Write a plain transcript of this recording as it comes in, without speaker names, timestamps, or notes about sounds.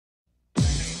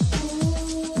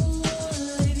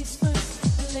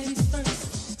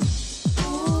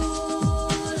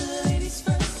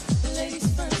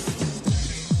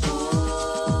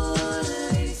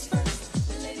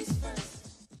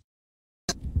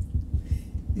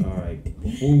All right.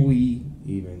 Before we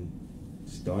even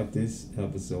start this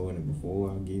episode and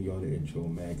before I give y'all the intro,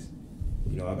 Max,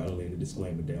 I gotta lay the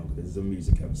disclaimer down because this is a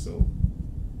music episode.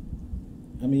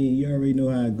 I mean, you already know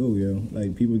how I go, yo.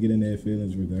 Like, people get in their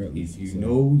feelings regardless. If you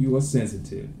know you are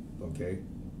sensitive, okay?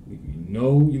 If you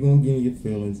know you're gonna get in your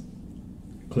feelings,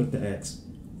 click the X.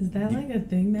 Is that like a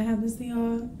thing that happens to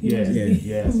y'all? Yeah.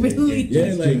 Really?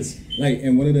 In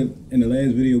the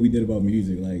last video we did about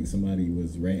music, like somebody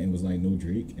was ranting, was like, no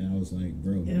Drake, and I was like,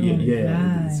 bro.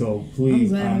 Yeah. So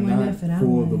please, I'm not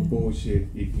for the bullshit.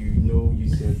 If you know you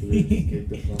sensitive, get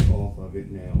the fuck off of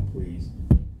it now, please.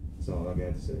 That's all I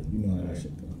got to say. You know how that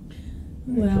shit go.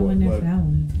 Well, I went there for that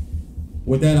one.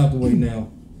 With that out the way now,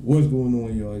 what's going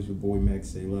on, y'all? It's your boy Max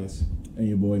Say Less. And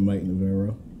your boy Mike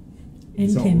Navarro. And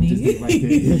so Kimmy. Just get right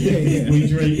there. We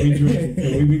drink.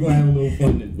 So we gonna have a little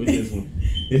fun with this one.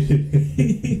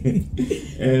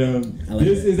 And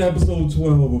this is episode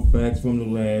 12 of Facts from the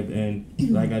Lab, and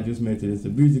like I just mentioned, it's a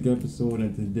music episode,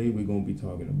 and today we're gonna be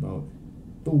talking about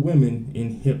the women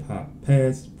in hip hop,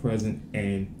 past, present,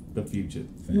 and the future.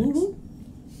 Facts.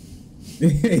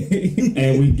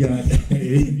 And we got,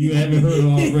 if you haven't heard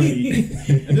already,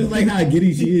 I just like how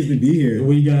giddy she is to be here.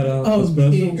 We got a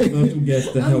special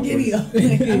guest to help us.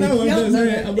 I know,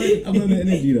 I'm on the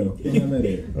energy though. I'm at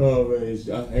it. Oh man,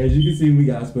 as you can see, we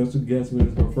got a special guest with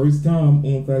us for the first time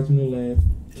on Facts from the Lab.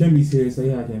 Kimmy's here. Say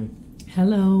hi, Kimmy.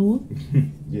 Hello.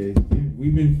 Yeah,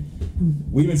 we've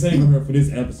been saving her for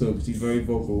this episode because she's very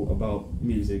vocal about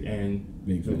music and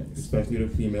especially the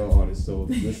female artists. So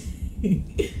let's. And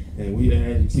as you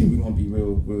can see, we're gonna be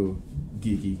real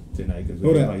geeky tonight because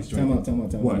hold up, time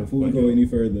out. Before we go any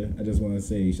further, I just want to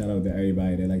say shout out to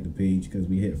everybody that liked the page because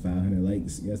we hit 500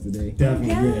 likes yesterday.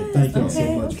 Definitely, thank y'all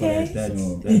so much for that. That's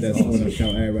awesome. Want to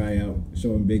shout everybody out,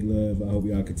 showing big love. I hope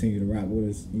y'all continue to rock with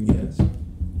us. Yes,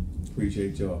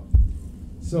 appreciate y'all.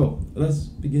 So let's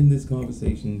begin this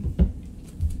conversation.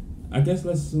 I guess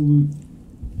let's salute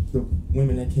the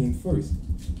women that came first.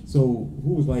 So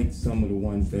who was like some of the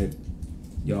ones that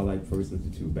y'all like first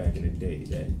listened to back in the day?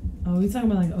 We talking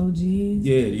about like OGs?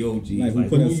 Yeah, the OGs. Like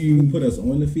who put us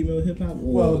on the female hip hop?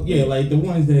 Well, yeah, like the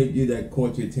ones that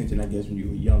caught your attention, I guess, when you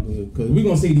were younger. Because we're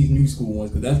gonna say these new school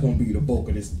ones, because that's gonna be the bulk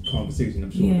of this conversation.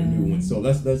 I'm sure the new ones. So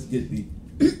let's get the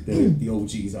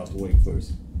OGs out the way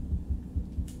first.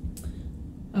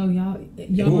 Oh, y'all.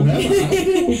 Y'all.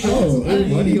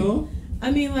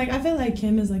 I mean, like, I feel like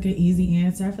Kim is like an easy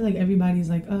answer. I feel like everybody's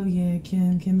like, oh yeah,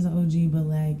 Kim's an OG, but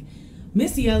like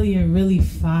Missy Elliott really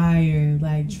fire.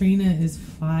 Like Trina is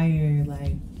fire.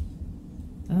 Like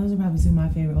those are probably two of my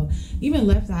favorite. Even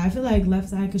Left Eye. I feel like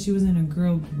Left Eye because she was in a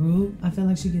girl group. I feel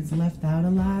like she gets left out a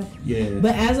lot. Yeah.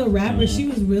 But as a rapper, she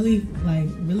was really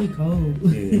cold.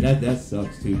 Yeah, that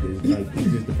sucks too. Cause like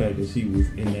it's just the fact that she was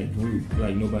in that group.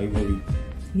 Like nobody really.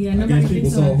 Yeah, nobody. I guess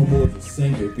people saw her more as a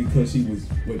singer because she was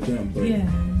with them. But yeah.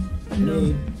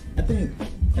 No. I think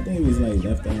it was like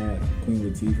Left Eye, Queen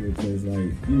Latifah, because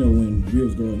like when we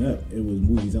was growing up, it was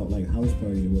movies out like House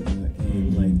Party and whatnot,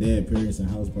 and like their appearance in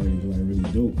House Party was like really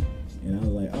dope, and I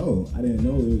was like, oh, I didn't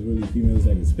know it was really females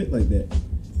that could spit like that,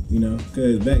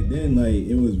 because back then like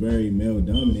it was very male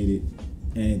dominated,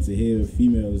 and to hear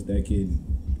females that could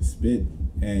spit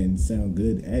and sound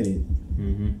good at it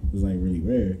was like really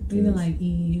rare. Even like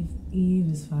Eve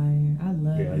is fire. I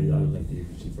love Eve. I liked Eve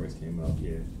when she first came out.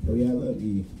 Yeah. Oh yeah, I love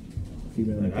Eve.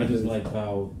 Like, I just like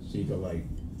how she could like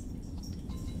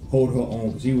hold her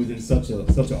own. She was in such a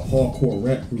hardcore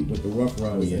rap group with the Rough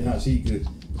Riders, and how she could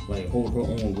like hold her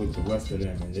own with the rest of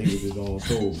them, and they were just all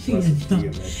so impressive to you,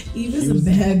 man. Eve is a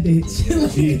bad bitch.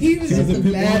 Yeah, Eve is just a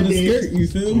bad bitch. Skirt, you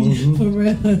feel me? For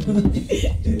real.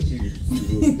 Yeah, she was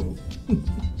really dope.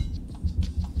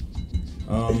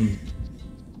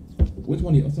 Which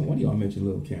one of y'all mentioned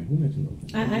Lil' Kim? Who mentioned Lil'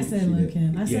 Kim? I said Lil'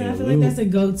 Kim. I feel like that's a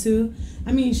go-to.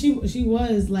 I mean, she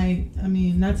was like, I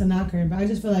mean, not to knock her, but I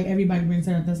just feel like everybody brings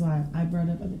her up. That's why I brought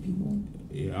up other people.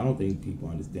 Yeah, I don't think people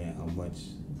understand how much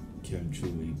Kim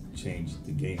truly changed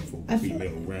the game for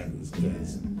female rappers,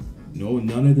 because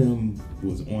none of them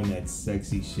was on that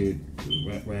sexy shit,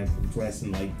 rap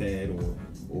dressing like that,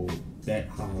 or that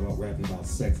hot about rapping about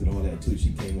sex and all that too.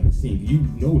 She came on the scene. You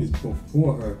noticed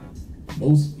before her,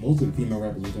 most of the female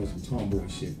rappers were doing some tomboy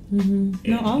shit.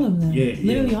 Mm-hmm. No, all of them. Yeah,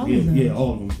 literally all of them. Yeah,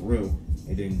 all of them for real.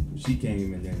 And then she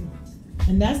came,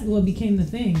 and that's what became the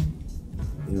thing.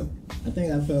 Yeah, I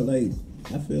feel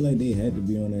like they had to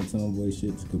be on that tomboy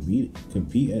shit to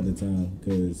compete at the time,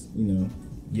 because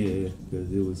Yeah,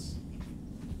 because it was.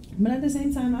 But at the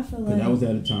same time, I feel like that was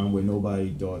at a time where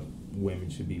nobody thought women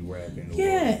should be rapping.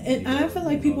 Yeah, and I feel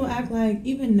like people act like,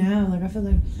 even now, like I feel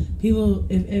like people,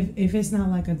 if it's not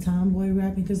like a tomboy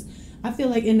rapping, because I feel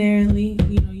like inherently,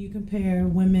 you know, you compare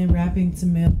women rapping to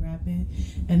male rapping,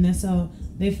 and then so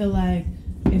they feel like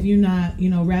if you're not, you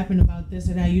know, rapping about this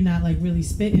or that, you're not like really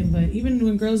spitting. But even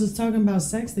when girls is talking about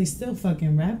sex, they still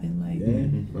fucking rapping. Like,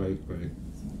 right.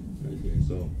 Yeah,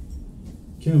 so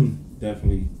Kim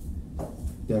definitely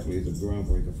is a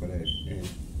groundbreaker for that. And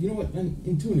you know what?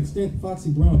 And to an extent,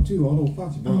 Foxy Brown too. Although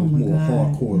Foxy Brown was more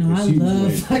hardcore. No, I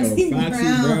love Foxy Brown. Foxy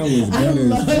Brown was better. I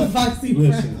love Foxy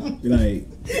Brown. Like,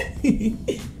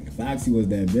 Foxy was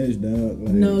that bitch, dog.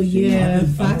 Like, no, yeah,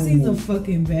 Foxy's a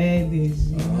fucking bad bitch.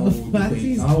 You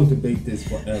know? I would debate this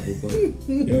forever, but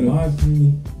in my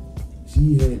opinion,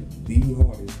 she had the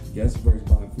hardest guest verse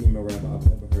by a female rapper I've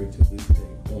ever heard to this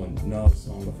day on another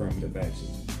song, Affirmative Action.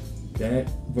 That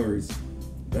verse,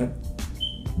 I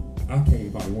can't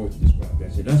even find words to describe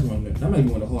that shit. That might be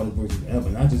one of the hardest verses ever,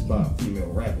 not just by a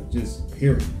female rapper, just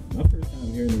period. My first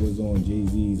time hearing it was on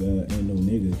Jay-Z's Ain't No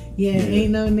Nigga. Yeah,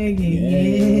 Ain't No Nigga,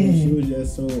 yeah. She was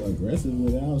just so aggressive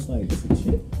with it. I was like, this is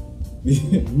shit.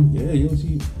 Yeah,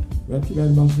 she rapping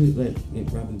about shit, like,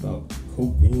 rapping about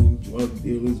cocaine, drug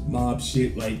dealers, mob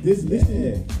shit, like this.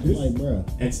 I'm like, bro.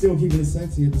 And still keeping it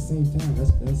sexy at the same time.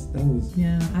 That was.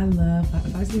 Yeah, I love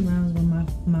Foxy Brown is one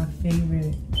of my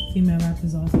favorite female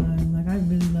rappers all time. Like, I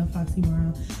really love Foxy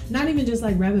Brown. Not even just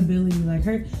like rappability, like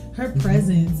her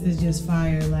presence is just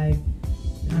fire. Like,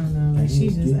 I don't know, like she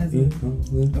just as a. I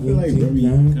feel like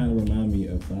Remy kind of remind me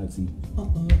of Foxy. A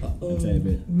tad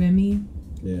bit. Remy.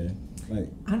 Yeah. Like,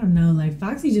 I don't know, like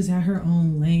Foxy just had her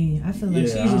own lane. I feel like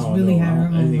she just really had her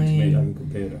own lane. I can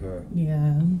compare to her.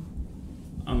 Yeah.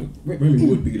 I mean, Remy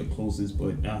would be the closest,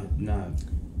 but not.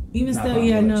 Even still,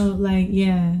 yeah, no, like,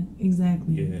 yeah,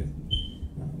 exactly. Yeah.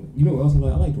 You know what else I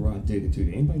like? I like Rod Digger too.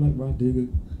 Anybody like Rod Digger?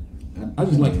 I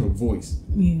just like her voice.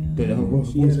 Yeah. But her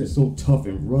voice was so tough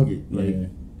and rugged. Like,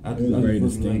 it was very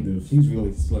distinctive. She's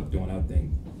really slept on, I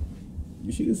think.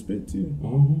 She could spit too.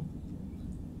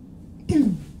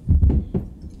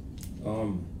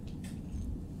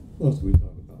 What else can we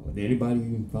talk about? Did anybody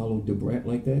even follow Debrat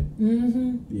like that?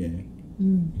 Yeah.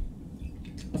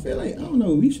 I feel like, I don't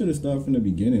know, we should have started from the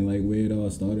beginning, like where it all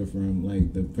started from,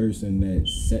 like the person that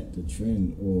set the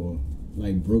trend or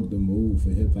like broke the mold for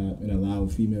hip hop and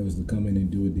allowed females to come in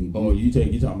and do what they do. Oh, you're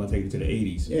talking about taking it to the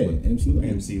 80s? Yeah, MC Lyte.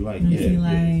 MC Lyte,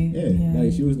 yeah.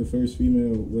 Like she was the first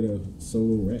female with a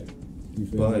solo rap.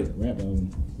 Rap album.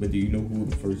 But do you know who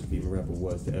the first female rapper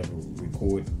was to ever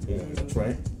record on a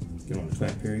track? Get on the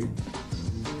track, period?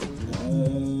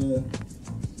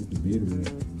 It's the Bearded.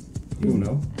 You don't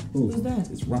know? Who's that?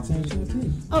 It's Roxanne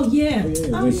Shante. Oh yeah. That's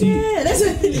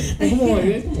what. Come on.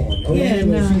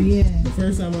 The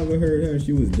first time I ever heard her,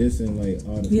 she was dissing like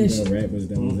all the female rappers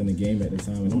that was in the game at the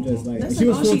time, and I'm just like, she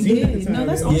was 14 at the time. No,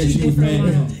 that's all she did for a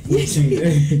while.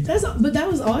 But that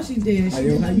was all she did. She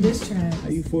did like diss tracks. How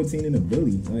you 14 in a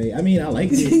Billy? Like, I mean, I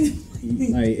liked it.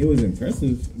 Like, it was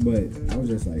impressive, but I was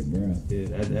just like, bruh.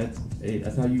 Yeah,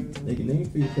 that's how you make a name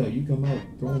for yourself. You come out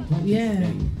throwing punches.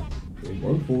 Yeah. It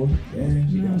worked for her.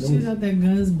 Yeah, she was out there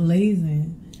guns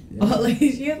blazing. Yeah. Oh, like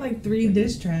she had like 3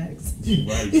 diss tracks.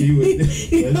 Right, she was.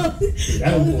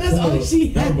 That's all she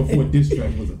had. That was before diss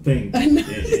track was a thing. I know.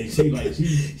 And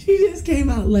she just came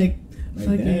out like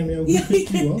damn, yo, who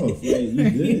pissed you off? Like, you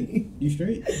good? You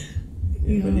straight?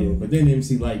 But then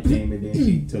MC Lyte came and then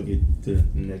she took it to the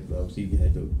next level. She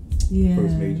had the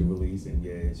first major release,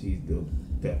 and she's the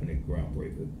definite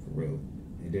groundbreaker for real.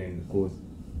 And then of course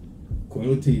Queen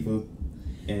Latifah,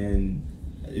 and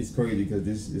it's crazy because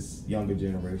this younger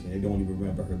generation, they don't even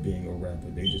remember her being a rapper.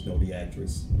 They just know the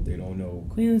actress. They don't know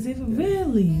Queen Latifah.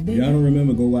 Really? Y'all don't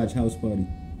remember Go Watch House Party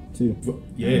too?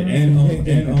 Yeah,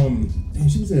 and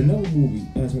she was in another movie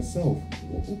as herself.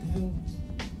 What the hell?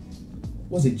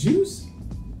 Was it Juice?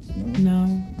 No.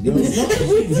 No,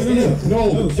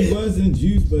 she was in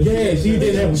Juice, but she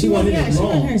did that. She wasn't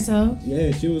herself.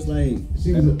 Yeah, she was like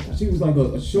she was like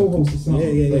a show host or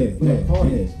something.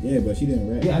 Yeah, but she didn't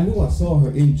rap. Yeah, I knew I saw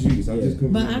her in Juice. I just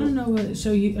couldn't. But I don't know what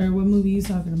show you or what movie you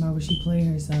talking about where she played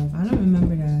herself. I don't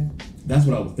remember that. That's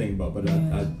what I was thinking about, but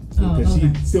because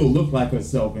she still looked like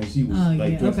herself and she was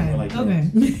dressing like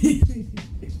that.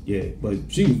 Yeah, but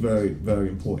she was very, very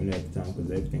important at the time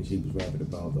because everything she was rapping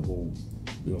about, the whole,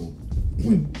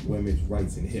 women's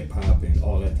rights in hip hop and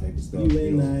all that type of stuff.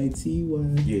 UNITY.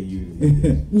 Yeah, you.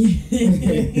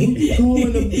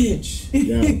 Calling a bitch.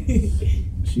 Yeah,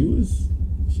 she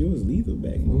was lethal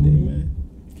back in the day, man.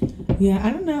 Yeah,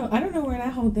 I don't know where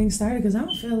that whole thing started because I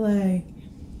don't feel like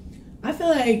I feel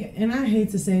like, and I hate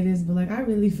to say this, but like I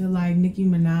really feel like Nicki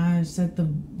Minaj set the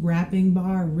rapping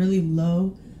bar really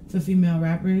low for female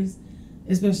rappers,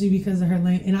 especially because of her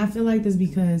lane. And I feel like this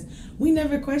because we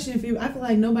never questioned female. I feel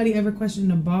like nobody ever questioned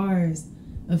the bars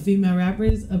of female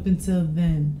rappers up until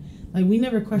then. Like we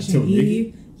never questioned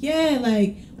Eve. Yeah,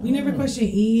 like we never questioned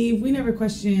Eve. We never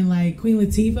questioned like Queen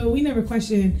Latifah. We never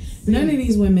questioned none of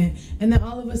these women. And then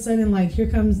all of a sudden, like here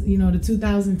comes the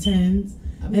 2010s,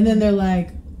 and then they're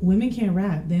like, women can't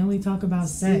rap. They only talk about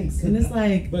sex, and it's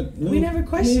like we never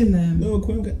questioned them.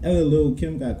 Lil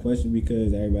Kim got questioned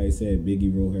because everybody said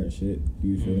Biggie wrote her shit.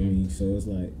 You feel me? So it's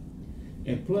like,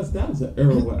 and plus that was an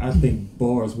era where I think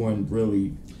bars weren't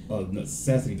really a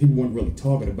necessity. People weren't really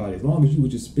talking about it. As long as you were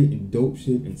just spitting dope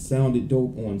shit and sounded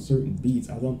dope on certain beats,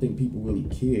 I don't think people really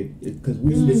cared. Because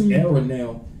we're in this era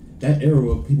now. That era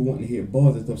of people wanting to hear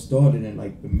bars and stuff started in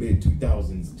like the mid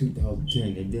 2000s,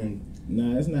 2010, and then.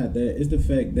 Nah, it's not that. It's the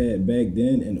fact that back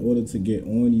then, in order to get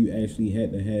on, you actually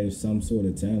had to have some sort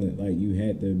of talent. Like, you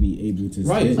had to be able to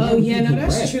spit. Oh, yeah, no,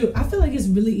 that's true. I feel like it's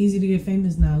really easy to get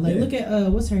famous now. Like, look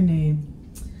at, what's her name?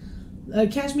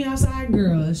 Catch Me Outside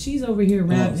girl. She's over here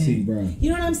rapping. See, bro.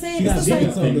 You know what I'm saying? It's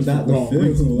just like,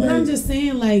 but I'm just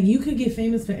saying, like, you could get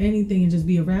famous for anything and just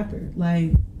be a rapper.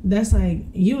 Like, that's like,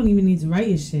 you don't even need to write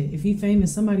your shit. If you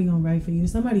famous, somebody gonna write for you.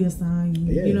 Somebody will sign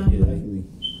you. Yeah, you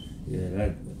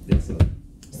know? That's a...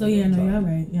 So, yeah, no, you're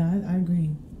right. Yeah, I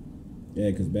agree. Yeah,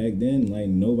 because back then, like,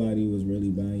 nobody was really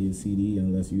buying your CD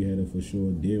unless you had a for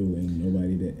sure deal, and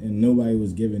nobody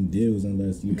was giving deals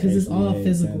unless you because it's all had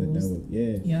physicals. Talent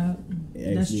that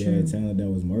was, that's true. Had talent that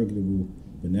was marketable.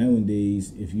 But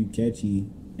nowadays, if you catchy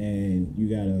and you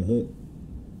got a hook,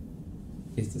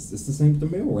 it's the same with the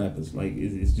male rappers. Like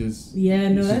it's just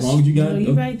as long as you got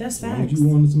you're right. That's facts. As long as you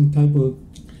want some type of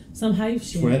hype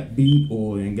shit, trap beat,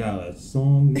 or and got a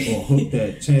song or hook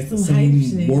that chants the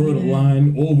same word or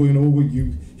line over and over,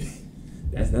 you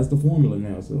that's the formula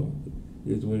now. So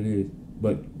it's what it is.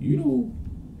 But you know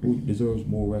who deserves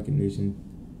more recognition?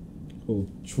 Who?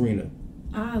 Trina.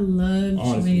 I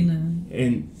love Trina,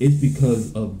 and it's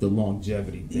because of the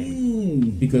longevity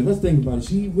thing. Because let's think about it.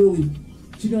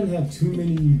 She doesn't have too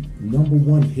many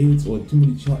 #1 hits or too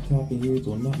many chart-topping hits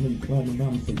or not many platinum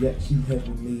albums, but yet she has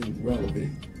remained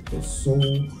relevant for so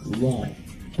long.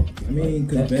 I mean,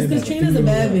 because Trina's a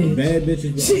bad bitch. Bad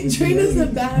bitches. Trina's a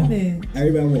bad bitch.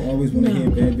 Everybody will always want to hear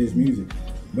bad bitch music.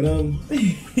 But I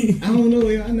don't know.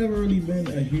 I never really been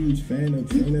a huge fan of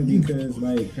Trina because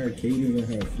like her cadence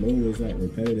and her flow is like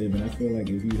repetitive, and I feel like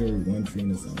if you heard one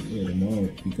Trina song, you heard them all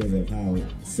because of how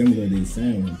similar they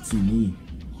sound to me.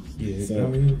 Yeah, so,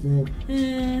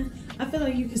 I feel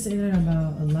like you could say that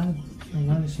about a lot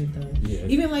of shit though. Yeah.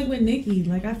 Even like with Nicki,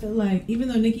 like I feel like even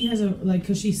though Nicki has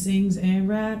cause she sings and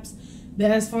raps, that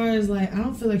as far as like I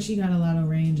don't feel like she got a lot of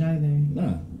range either.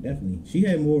 Nah, definitely. She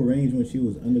had more range when she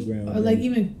was underground. Or like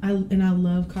even I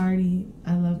love Cardi.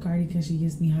 I love Cardi because she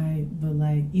gets me hype. But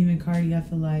like even Cardi, I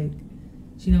feel like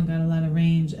she don't got a lot of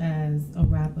range as a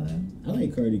rapper. I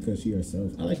like Cardi because she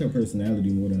herself. I like her personality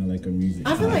more than I like her music.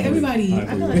 I feel like everybody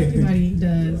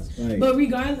does. Like, but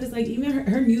regardless, like even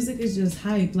her music is just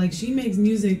hype. Like she makes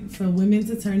music for women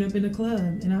to turn up in the club,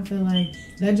 and I feel like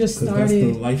that just started. That's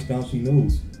the lifestyle she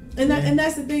knows. And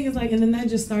that's the thing is like, and then that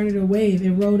just started a wave.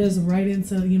 It rode us right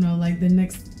into like the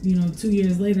next 2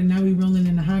 years later. Now we rolling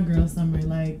in the hot girl summer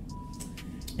like.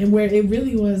 And where it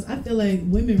really was, I feel like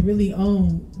women really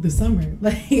own the summer.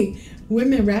 Like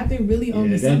women rapping really own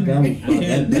the summer. I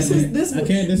can't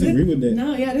disagree with that.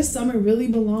 No, this summer really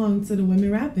belonged to the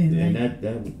women rapping. Yeah, like,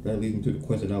 and that leads me to the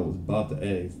question I was about to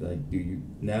ask. Like, do you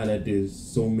now that there's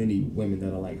so many women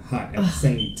that are like hot at the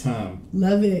same time?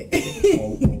 Love it.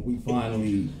 Are we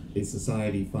finally, is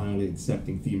society finally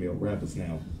accepting female rappers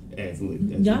now? As y'all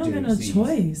don't got no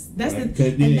choice. That's right?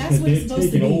 And that's what it's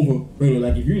supposed to be. Over, really,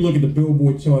 like if you look at the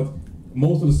Billboard charts,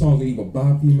 most of the songs are either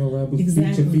by female rappers,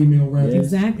 feature female rappers.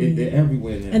 Exactly. They're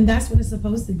everywhere now. And that's what it's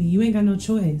supposed to be. You ain't got no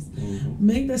choice. Mm-hmm.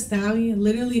 Meg Thee Stallion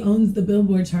literally owns the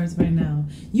Billboard charts right now.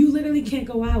 You literally can't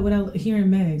go out without hearing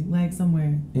Meg, like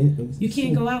somewhere. You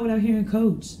can't go out without hearing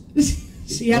Coach.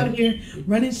 She out here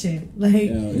running shit. Like, I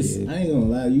ain't gonna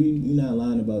lie, you're not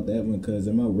lying about that one, because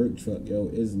in my work truck,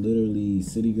 it's literally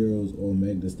City Girls or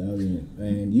Meg Thee Stallion.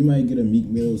 And you might get a Meek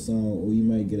Mill song or you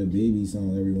might get a Baby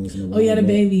song every once in a while. Oh yeah, the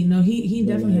Baby. No, he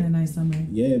definitely had a nice summer.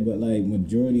 Yeah, but like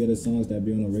majority of the songs that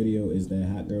be on the radio is that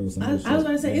hot girl song. I was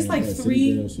gonna say it's like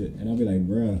 3 girl shit, and I'll be like,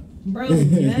 bruh. Bro,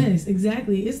 yes,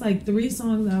 exactly. It's like 3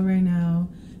 songs out right now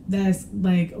that's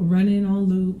like running on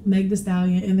loop, Meg Thee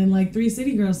Stallion, and then like 3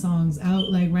 City Girl songs out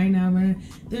like right now running.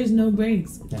 There's no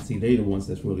breaks. Now see, they the ones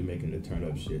that's really making the turn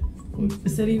up shit.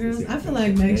 City Girls? I feel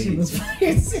like Meg shit was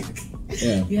fire too.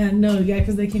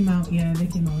 Because they came out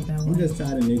with that one. I'm just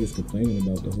tired of niggas complaining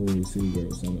about the whole City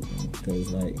Girl Summer thing.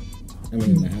 Because, like, I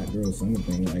mean, the Hot Girl Summer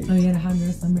thing, like... Oh, yeah, the Hot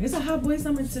Girl Summer. It's a Hot Boy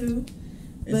Summer, too.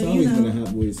 It's always been a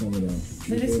Hot Boy Summer, though.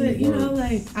 But it's, like,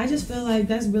 I just feel like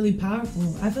that's really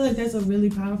powerful. I feel like that's a really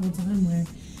powerful time where...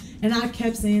 And I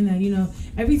kept saying that,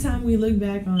 every time we look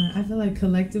back on it, I feel like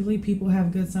collectively people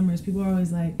have good summers. People are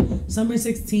always like, summer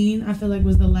 16, I feel like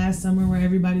was the last summer where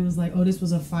everybody was like, oh, this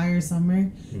was a fire summer.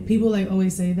 Mm-hmm. People like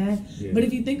always say that. Yeah. But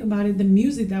if you think about it, the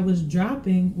music that was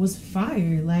dropping was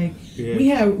fire. Like we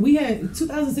had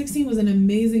 2016 was an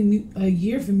amazing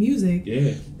year for music.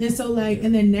 Yeah. And so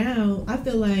and then now I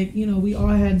feel like, we all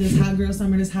had this hot girl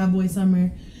summer, this hot boy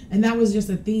summer, and that was just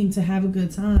a theme to have a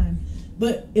good time.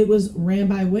 But it was ran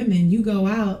by women. You go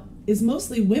out, it's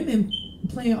mostly women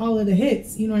playing all of the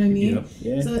hits. You know what I mean? Yep.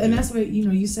 Yeah. So, and that's what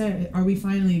you said. Are we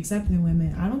finally accepting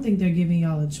women? I don't think they're giving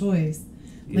y'all a choice.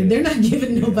 Like they're not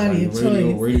giving nobody a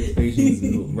choice. Radio stations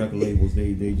and record labels,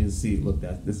 they just see, look,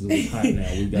 this is what's hot now.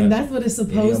 We got, and that's what it's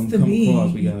supposed to be.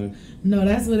 No,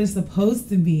 that's what it's supposed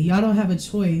to be. Y'all don't have a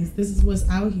choice. This is what's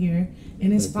out here,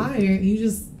 and it's fire. You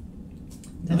just.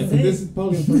 This is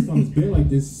probably the first time it's been like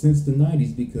this since the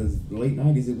 90s, because the late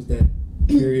 90s it was that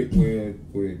period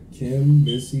where Kim,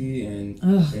 Missy, and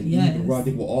Eva Rock,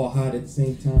 they were all hot at the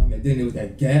same time, and then there was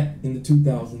that gap in the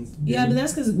 2000s. Yeah, but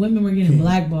that's because women were getting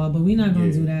blackballed, but we're not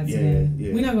going to do that today.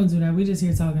 Yeah. We're not going to do that. We're just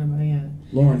here talking about,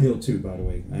 Lauryn Hill too, by the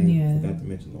way. I forgot to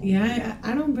mention Lauryn Hill.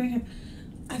 I don't bring her.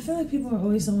 I feel like people are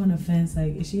always so on the fence,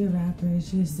 like, is she a rapper, is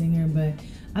she a singer? But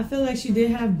I feel like she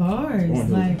did have bars. Lauryn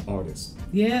Hill's an artist.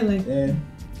 Yeah, like... Yeah.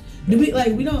 Do we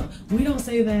don't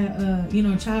say that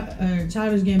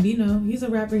Childish Gambino, he's a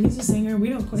rapper, he's a singer. We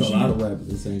don't question. There's a lot of rappers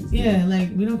and singers. Yeah,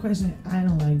 like we don't question. I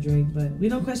don't like Drake, but we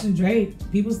don't question Drake.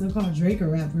 People still call Drake a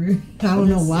rapper. I don't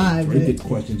know why. Drake gets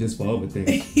questioned just for other things.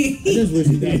 I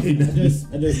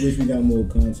just wish we got more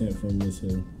content from Miss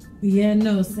Hill. Yeah,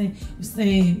 no,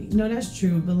 saying no, that's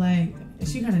true, but like.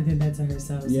 She kind of did that to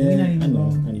herself. So we're not even I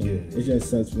know. Yeah. It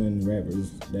just sucks when rappers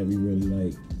that we really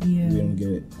like, we don't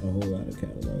get a whole lot of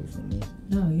catalog from them.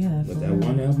 Oh, yeah. But that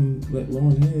one album that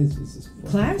Lauryn has is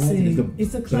classic.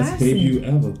 It's a classic. Best debut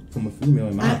ever from a female,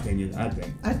 in my opinion. I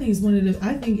think it's one of the.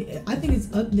 I think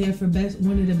it's up there for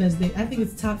one of the best. I think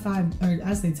it's top 5, or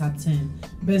I say top 10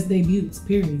 best debuts.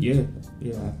 Period. Yeah.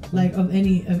 Like of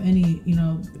any.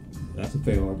 That's a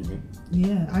fair argument.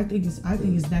 Yeah, I think it's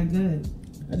that good.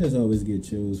 I just always get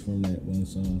chills from that one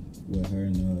song with her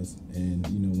and us, and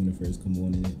when it first come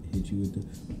on and it hit you with the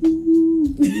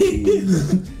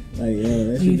like,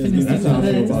 yo, that shit just be. That's how I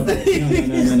feel about that.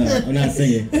 No, I'm not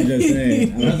singing. I'm just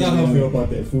saying. That's how I feel about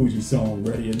that Fuji song,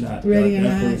 Ready or Not.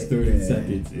 That first 30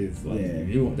 seconds is like,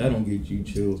 that don't get you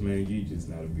chills, man. You just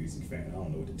not a music fan. I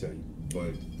don't know what to tell you.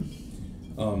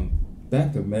 But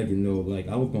back to Megan, though, like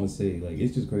I was gonna say, like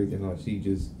it's just crazy how she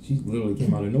literally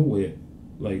came out of nowhere.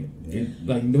 Like,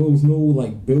 there was no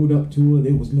like build up to it.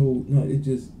 There was no. It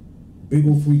just Big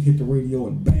Ol' Freak hit the radio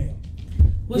and bam.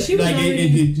 Well, she was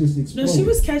it just exploded. No, she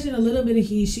was catching a little bit of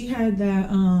heat. She had that.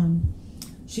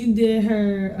 She did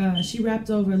her. She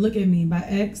rapped over "Look at Me" by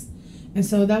X, and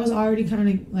so that was already kind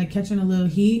of like catching a little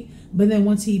heat. But then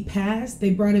once he passed,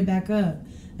 they brought it back up.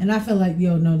 And I felt like,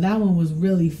 that one was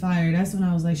really fire. That's when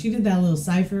I was like, she did that little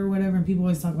cypher or whatever, and people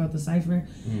always talk about the cypher.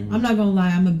 Mm-hmm. I'm not gonna lie,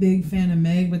 I'm a big fan of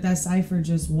Meg, but that cypher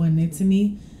just won it to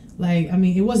me. Like, I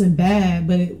mean, it wasn't bad,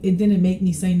 but it didn't make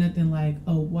me say nothing like,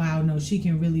 oh wow, no, she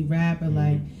can really rap, or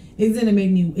like, it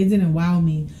didn't wow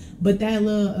me. But that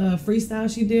little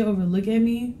freestyle she did over "Look at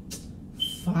Me,"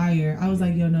 fire. I was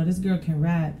like, no, this girl can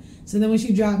rap. So then when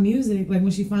she dropped music, like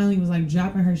when she finally was like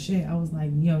dropping her shit, I was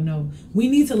like, no, we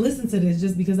need to listen to this,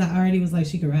 just because I already was like,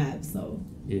 she could rap. So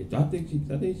yeah, I think she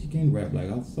can rap. Like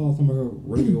I saw some of her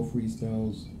radio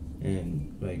freestyles,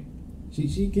 and like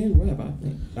she can rap.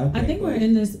 I think we're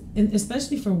in this, and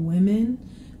especially for women.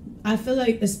 I feel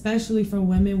like especially for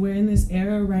women, we're in this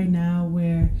era right now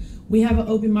where we have an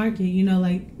open market,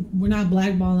 like we're not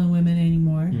blackballing women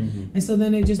anymore. Mm-hmm. And so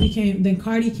then it just became, then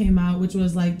Cardi came out, which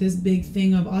was like this big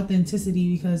thing of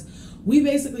authenticity, because we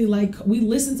basically we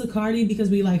listen to Cardi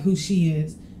because we like who she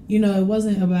is. It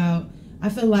wasn't about, I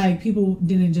feel like people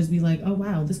didn't just be like, oh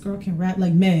wow, this girl can rap,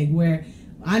 like Meg, where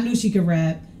I knew she could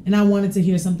rap and I wanted to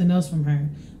hear something else from her.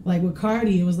 Like with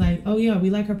Cardi, it was like, oh yeah,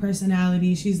 we like her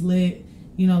personality, she's lit.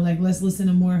 Like let's listen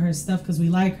to more of her stuff because we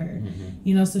like her.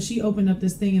 Mm-hmm. So she opened up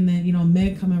this thing, and then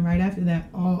Meg coming right after that,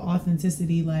 all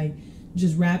authenticity, like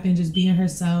just rapping, just being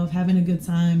herself, having a good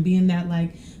time, being that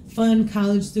like fun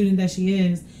college student that she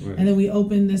is. Right. And then we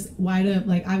opened this wide up,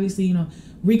 like obviously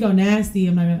Rico Nasty.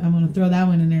 I'm gonna throw that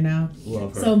one in there now.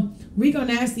 Love her. So Rico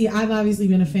Nasty, I've obviously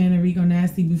been a fan of Rico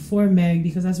Nasty before Meg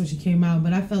because that's when she came out.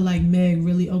 But I felt like Meg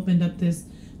really opened up this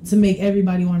to make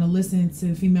everybody want to listen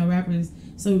to female rappers.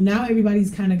 So now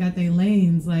everybody's kind of got their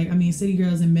lanes. Like, I mean, City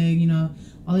Girls and Meg, you know,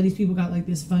 all of these people got like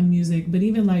this fun music. But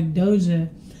even like Doja,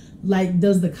 like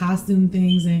does the costume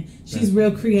things and she's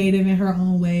real creative in her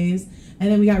own ways.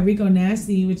 And then we got Rico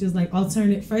Nasty, which is like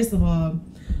alternate. First of all,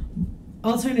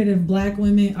 alternative black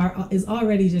women is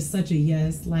already just such a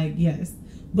yes, like yes.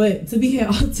 But to be an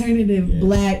alternative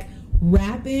black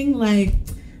rapping, like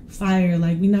fire,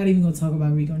 like we're not even gonna talk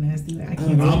about Rico Nasty. Like I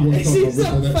can't. She's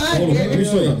so fire.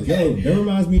 Yo, that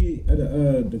reminds me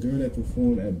of the girl that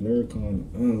performed at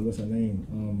BlurCon. What's her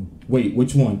name? Wait,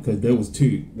 which one? Because there was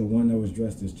two. The one that was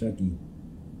dressed as Chucky.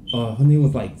 Her name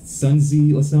was like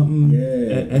Sunzi or something.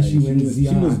 Yeah,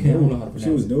 S-U-N-Z-I. She was I don't know how to pronounce it. She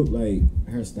was dope. Like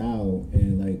her style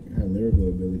and like her lyrical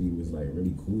ability was like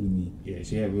really cool to me. Yeah,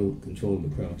 she had real control of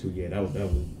the crowd too. Yeah, that was.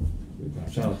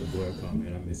 Shout out to BlurCon,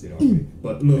 man. I miss it already.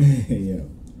 But look, yeah.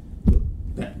 Look,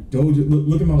 that Doja.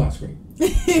 Look at my lock screen. Look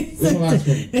at my lock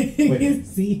screen. Wait,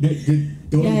 see.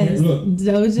 Doja. Yes, look.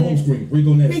 Doja. Home screen.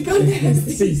 Rico Nasty. Rico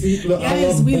Nasty. See, look,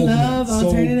 yes, we love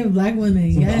alternative black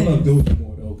women. Yes. I love Doja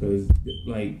more though, because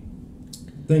like.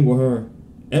 Thing with her,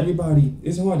 everybody,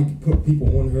 it's hard to put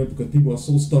people on her because people are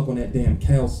so stuck on that damn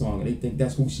Cal song and they think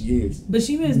that's who she is. But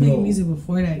she was making music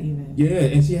before that even. Yeah,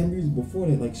 and she had music before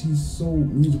that. Like she's so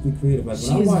musically creative. Like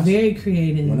she is very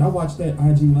creative. When I watched that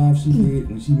IG live she did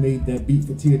when she made that beat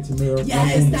for Tia Tamera.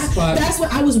 Yes, that's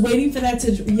what I was waiting for that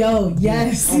to. Yo,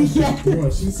 yes, yes. Bro,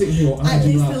 she's sitting here on IG I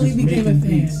instantly live, became a fan.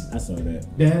 Beats. I saw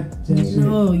that.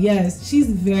 Oh yes, she's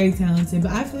very talented.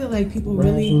 But I feel like people Rapper,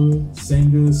 really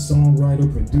singer,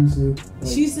 songwriter, producer.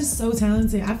 Like, she's just so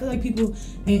talented. I feel like people,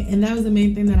 and that was the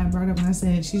main thing that I brought up when I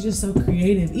said she's just so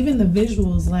creative. Even the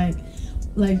visuals,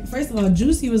 like first of all,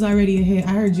 Juicy was already a hit.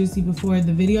 I heard Juicy before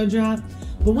the video dropped.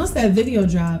 But once that video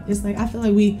dropped, it's like I feel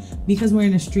like because we're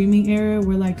in a streaming era,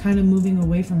 we're like kind of moving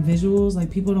away from visuals.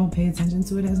 Like people don't pay attention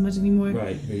to it as much anymore.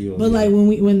 Right. Videos, but like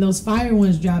when those fire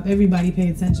ones drop, everybody pay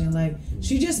attention. Like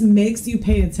she just makes you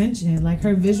pay attention. Like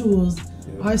her visuals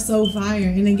are so fire,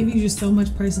 and they give you just so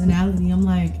much personality. I'm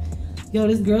like, yo,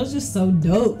 this girl's just so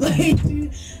dope. Like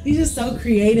he's just so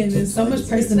creative and so much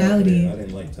personality. I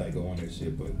didn't like Tyga on that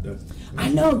shit, but that's. I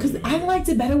know, because I liked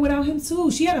it better without him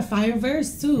too. She had a fire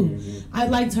verse too. Mm-hmm. I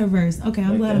liked her verse. Okay,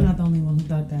 I'm glad I'm not the only one who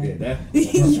thought that. Yeah,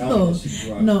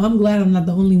 that. No, I'm glad I'm not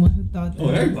the only one who thought that. Oh,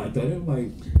 everybody thought it.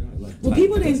 Like well,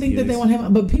 people didn't think that they want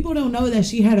him, but people don't know that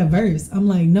she had a verse. I'm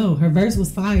like, no, her verse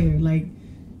was fire. Like,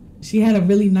 she had a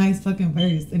really nice fucking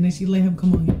verse, and then she let him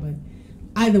come on here. But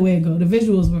either way it go, the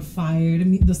visuals were fire.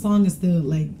 The song is still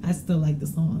like, I still like the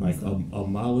song. Like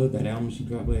Amala, that album she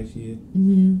dropped last year.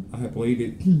 Mm-hmm. I had played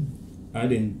it. I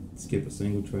didn't skip a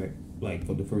single track. Like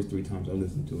for the first 3 times I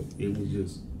listened to it, it was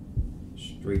just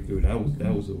straight through.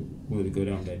 That was a really good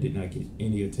album that did not get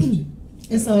any attention.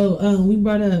 And so we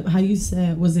brought up how you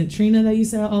said, was it Trina that you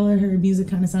said all of her music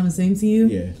kind of sounded the same to you?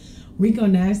 Yeah. Rico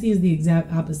Nasty is the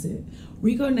exact opposite.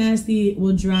 Rico Nasty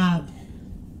will drop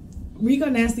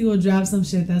some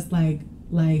shit that's like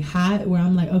hot, where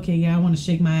I'm like, okay, yeah, I want to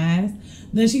shake my ass.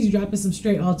 Then she's dropping some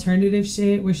straight alternative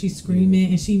shit where she's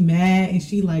screaming and she mad and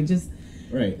she like just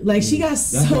right. She got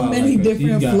so many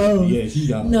different flows. Yeah, she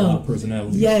got a lot of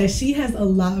personality. Yeah, she has a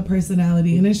lot of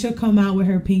personality. And then she'll come out with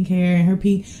her pink hair and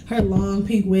her long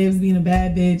pink waves being a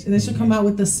bad bitch. And then she'll come out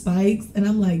with the spikes. And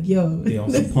I'm like, yo. Yeah,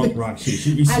 on some punk rock shit.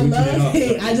 She be I love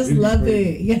it. I just love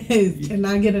it. Yes,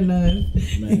 cannot get enough.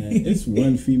 Man, it's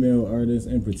one female artist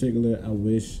in particular I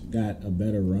wish got a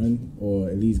better run or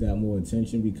at least got more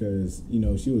attention because,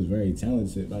 she was very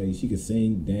talented. Like, she could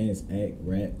sing, dance, act,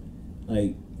 rap.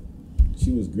 Like,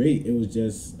 she was great. It was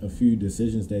just a few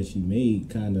decisions that she made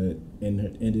kind of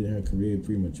ended her career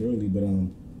prematurely. But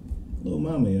Lil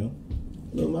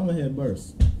Mama had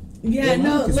bursts. Yeah,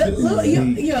 yo.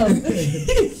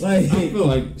 Like, I feel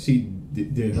like she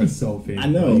did herself in. I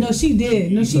know. No, she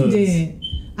did.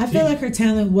 I feel like her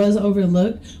talent was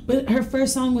overlooked, but her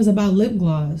first song was about lip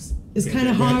gloss. It's kind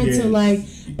of hard to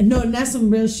no, and that's some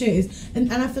real shit. And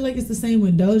I feel like it's the same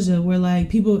with Doja, where like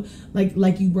people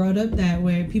like you brought up that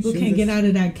where people can't get out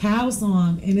of that cow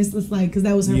song, and it's just like because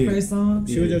that was her first song.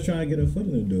 She was just trying to get her foot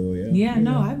in the door. Yeah. Yeah.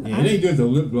 No. It ain't just a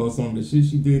lip gloss song. The shit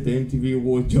she did the MTV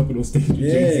Awards, jumping on stage.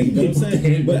 Yeah, you know what I'm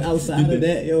saying. But outside of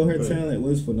that, her talent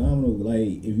was phenomenal.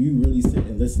 Like if you really sit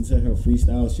and listen to her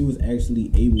freestyle, she was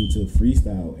actually able to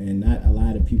freestyle, and not a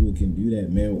lot of people can do that,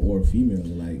 male or female.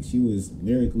 Like she was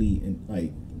lyrically and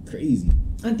like crazy.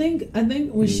 I think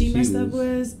what she messed up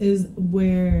is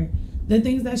where the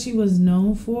things that she was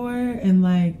known for, and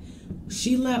like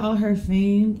she let all her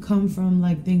fame come from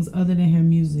like things other than her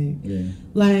music. Yeah.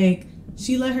 Like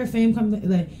she let her fame come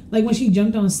like when she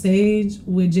jumped on stage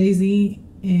with Jay-Z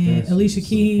and Alicia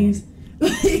Keys.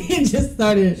 And just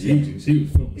started. She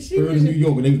was from Spurs, New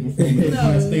York, and they was performing in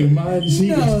the State of Mind.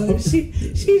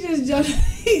 She just jumped.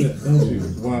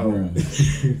 Wow.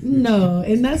 No,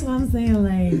 and that's what I'm saying.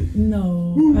 Like,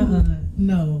 no,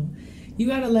 no. You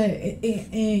gotta let it,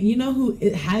 and you know who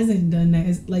it hasn't done that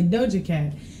is like Doja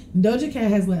Cat. Doja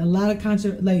Cat has like a lot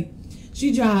of like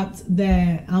she dropped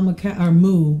that I'm a cat or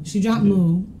Moo. She dropped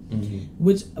Moo. Mm-hmm.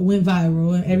 Which went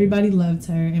viral and everybody loved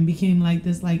her and became like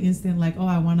this like instant like, oh,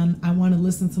 I wanna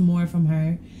listen to more from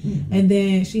her. Mm-hmm. And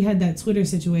then she had that Twitter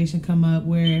situation come up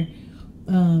where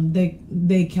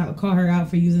they call her out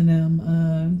for using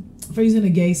a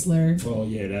gay slur. Oh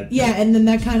yeah, and then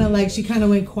that kind of like she kind of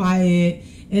went quiet.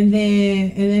 And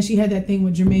then she had that thing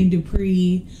with Jermaine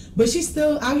Dupri, but she's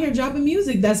still out here dropping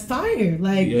music that's fire.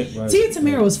 Like Tia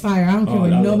Tamera was fire. I don't care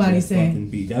what nobody say.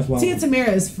 Tia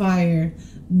Tamera is fire.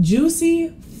 Juicy,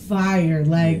 fire.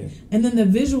 Like, and then the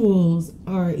visuals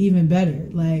are even better.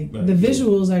 Like the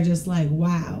visuals are just like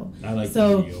wow. I like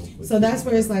so the video, so that's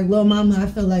where it's like Lil Mama. I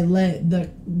feel like let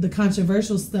the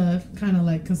controversial stuff kind of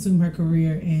like consume her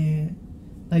career, and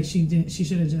like she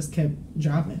should have just kept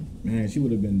dropping. Man, she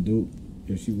would have been dope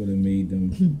if she would have made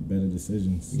them better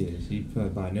decisions. Yeah, she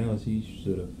by now she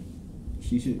should have.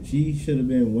 She should have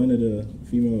been one of the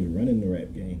females running the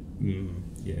rap game.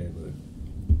 Mm-hmm. Yeah, but.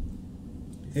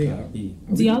 Hey,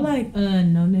 do y'all like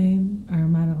No Name or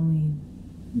am I the only?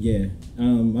 Yeah,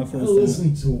 my first. I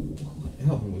listened to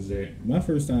what album was that? My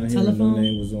first time hearing No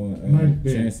Name was on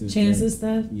Chance's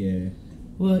stuff. Yeah.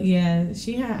 Well, yeah,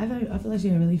 she had. I feel like she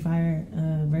had really fire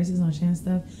verses on Chance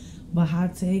stuff. But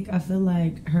hot take, I feel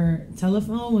like her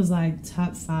Telephone was like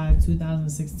top 5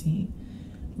 2016.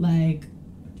 Like,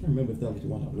 I can't remember if that was the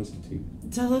one I listened to.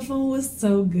 Telephone was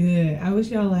so good. I wish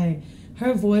y'all like.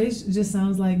 Her voice just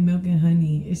sounds like milk and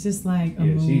honey. It's just like a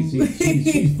move.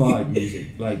 She's vibe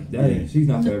music. Like that. She's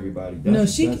not for everybody. But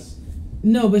she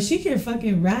can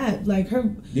fucking rap. Like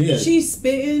her, she's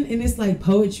spitting and it's like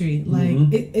poetry.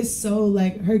 Like it's so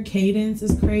like her cadence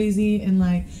is crazy and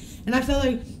like, and I feel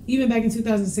like even back in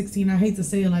 2016, I hate to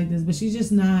say it like this, but she's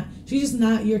just not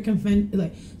your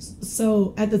like.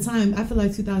 So at the time, I feel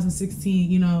like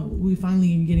 2016, you know, we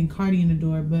finally getting Cardi in the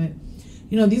door, but.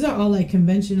 You know, these are all like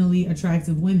conventionally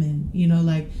attractive women, you know,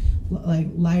 like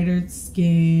lighter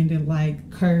skinned and like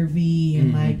curvy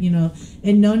and like, you know,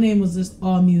 and No Name was just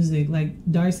all music, like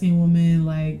dark skinned woman,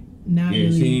 like not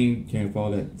really. She can't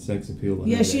follow that sex appeal.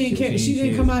 She didn't care. She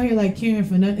didn't come out here like caring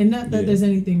for nothing. And not that there's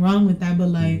anything wrong with that, but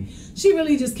like she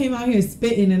really just came out here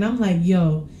spitting, and I'm like,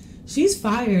 yo, she's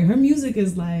fire. Her music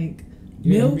is like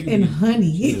milk and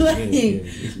honey.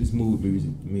 It's mood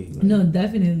music to me. Like, no,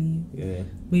 definitely. Yeah.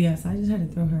 But yes, I just had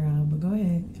to throw her out. But go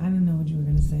ahead. I didn't know what you were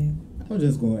gonna say. I was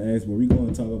just gonna ask, were we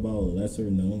gonna talk about lesser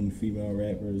known female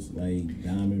rappers like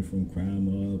Diamond from Crime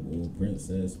Up or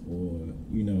Princess or,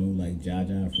 you know, like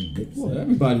Jaja from Dipset? Well,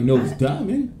 everybody knows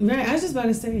Diamond. Right, I was just about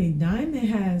to say Diamond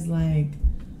has like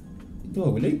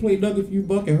dog, when they play Doug If You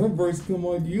Buck and her verse come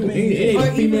on, you ain't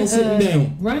a female sitting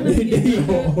down. Run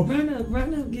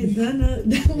up, get done up.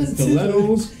 That was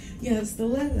Stilettos. Yeah,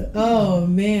 stiletto. Oh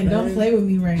man, don't play with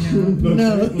me right now.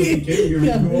 No. Right.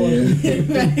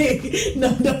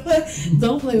 No,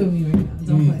 don't play with me right now.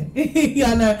 Don't play.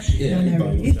 Y'all know. Yeah, y'all never. I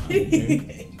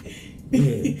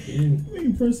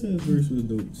mean, Princess verse was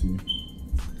dope too.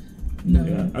 No.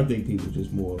 Yeah, I think people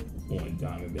just more on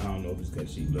Diamond. I don't know if it's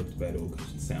because she looked better or because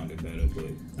she sounded better, but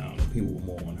I don't know. People were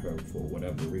more on her for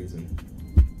whatever reason.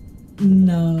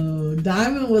 No,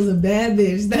 Diamond was a bad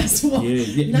bitch. That's why.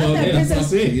 Not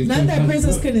that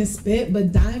Princess couldn't spit,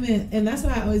 but Diamond, and that's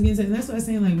why I always get into it. And that's why I'm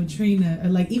saying like with Trina, or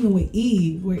like even with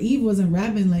Eve, where Eve wasn't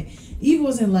rapping, like Eve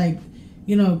wasn't like,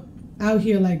 you know, out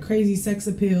here like crazy sex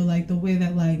appeal like the way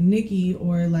that like Nicki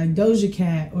or like Doja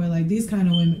Cat or like these kind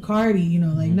of women, Cardi, you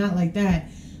know, like not like that.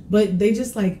 But they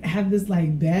just like have this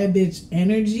like bad bitch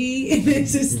energy, and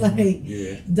it's just like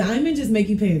Diamond just make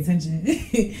you pay attention.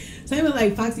 Same with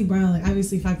like Foxy Brown. Like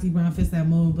obviously Foxy Brown fits that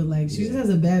mold, but like she just has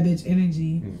a bad bitch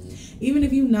energy. Even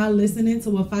if you're not listening to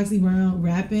what Foxy Brown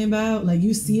rapping about, like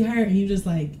you see her and you just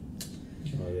like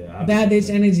bad bitch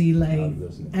energy, like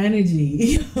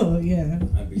energy. Oh yeah.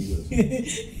 I be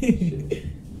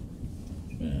listening.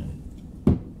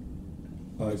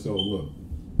 All right, so look.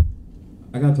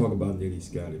 I gotta talk about Nitty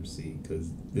Scott MC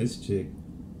because this chick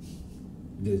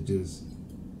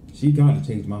she kind of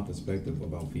changed my perspective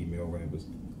about female rappers.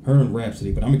 Her and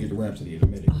Rhapsody, but I'm gonna get to Rhapsody in a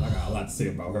minute because I got a lot to say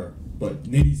about her. But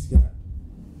Nitty Scott,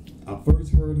 I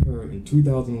first heard her in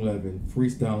 2011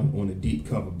 freestyling on a Deep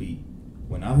Cover beat.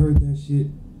 when I heard that shit,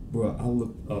 bro, I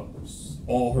looked up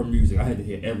all her music. I had to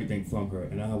hear everything from her,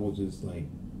 and I was just like,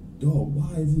 dog,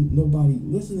 why isn't nobody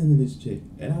listening to this chick?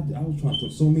 And I was trying to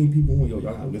put so many people on, y'all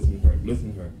gotta listen to her.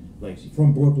 Like, she's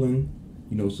from Brooklyn,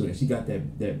 you know, so and she got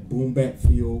that boom bap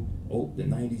feel, the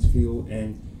 90s feel,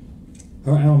 and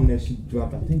her album that she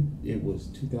dropped, I think it was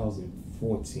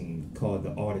 2014, called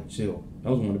The Art of Chill.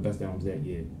 That was one of the best albums that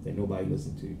year that nobody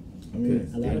listened to. I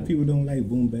mean, a lot of people don't like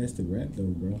boom-bastic rap though,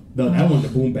 bro. No, that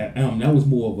wasn't the boom bap album. That was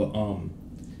more of a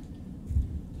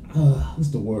what's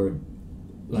the word?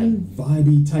 Like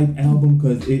vibey type album,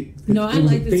 because it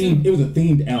was a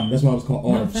themed album. That's why it was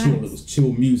called Art of Chill. It was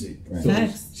chill music. Right. So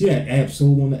she had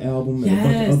Ab-Soul on the album. And a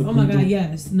bunch of other people.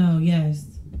 God, yes.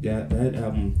 Yeah, that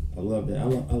album, I love that. I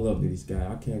love this guy.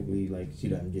 I can't believe like she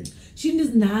doesn't get. She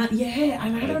does not. Yeah,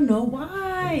 I don't know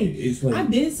why. It's like I've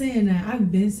been saying that.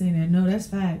 No, that's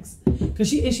facts. Cause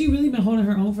she really been holding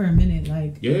her own for a minute.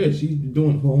 Like she's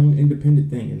doing her own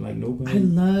independent thing, and like nobody. I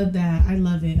love that. I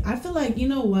love it. I feel like, you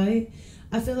know what?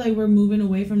 I feel like we're moving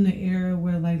away from the era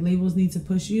where like labels need to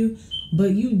push you,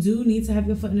 but you do need to have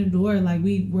your foot in the door. Like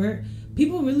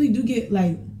people really do get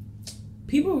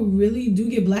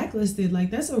blacklisted. Like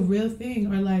that's a real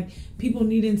thing. Or like people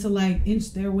needing to like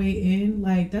inch their way in.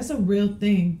 Like that's a real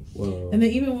thing. Whoa. And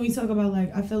then even when we talk about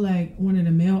like, I feel like one of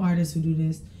the male artists who do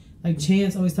this, like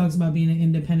Chance always talks about being an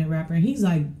independent rapper, and he's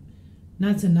like,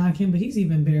 not to knock him, but he's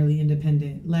even barely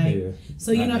independent. Like,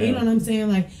 so you know what I'm saying?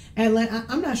 Like,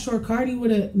 I'm not sure Cardi would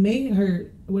have had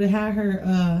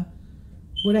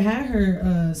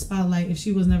her spotlight if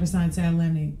she was never signed to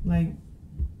Atlantic. Like,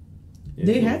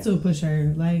 they had to push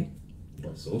her. Like,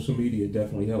 social media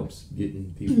definitely helps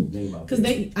getting people's name out. Because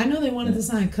I know they wanted to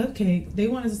sign Cupcake.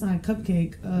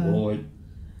 Lord.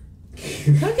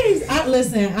 Cupcakes, I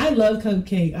love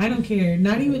Cupcake. I don't care.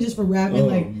 Not even just for rapping.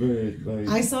 Man,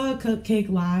 I saw a Cupcake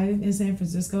live in San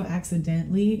Francisco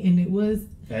accidentally, and it was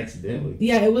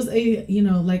it was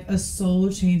a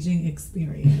soul-changing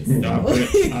experience. It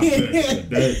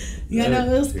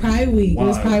was Pride Week. Wow. It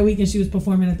was Pride Week, and she was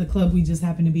performing at the club we just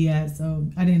happened to be at, so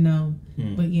I didn't know.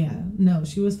 But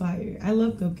she was fire. I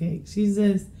love Cupcake. She's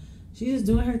just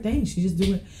doing her thing.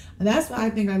 That's what I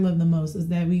think I love the most, is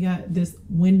that we got this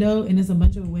window and it's a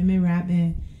bunch of women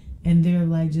rapping and they're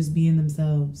like just being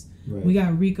themselves. Right. We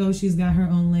got Rico, she's got her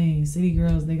own lane. City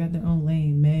Girls, they got their own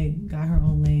lane. Meg got her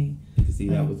own lane. See,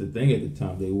 that was the thing at the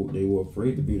time. They were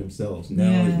afraid to be themselves.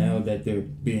 Now that they're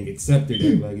being accepted,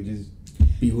 everybody can just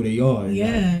be who they are.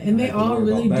 And they all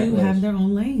really do have their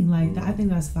own lane. Like, I think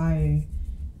that's fire.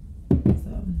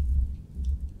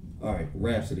 All right,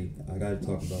 Rhapsody. I gotta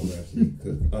talk about Rhapsody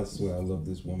because I swear I love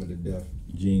this woman to death.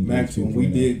 Jean Max, when we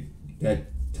did that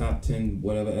top 10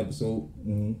 whatever episode,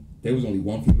 there was only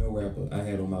one female rapper I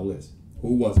had on my list.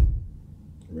 Who was it?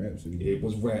 Rhapsody. It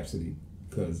was Rhapsody.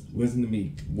 Because listen to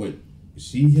me, what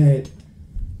she had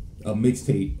a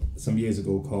mixtape some years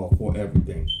ago called For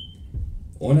Everything.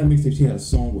 On that mixtape, she had a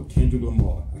song with Kendrick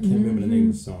Lamar. I can't remember the name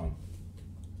of the song,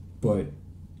 but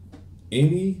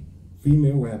any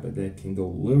female rapper that can go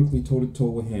lyrically toe to toe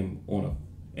with him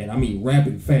and I mean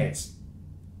rapping fast,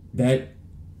 that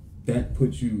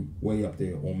puts you way up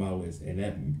there on my list, and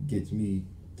that gets me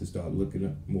to start looking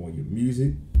up more of your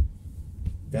music.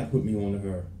 That put me on to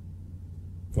her.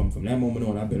 From that moment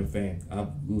on, I've been a fan. I've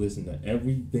listened to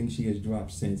everything she has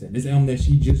dropped since. And this album that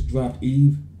she just dropped,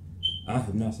 Eve, I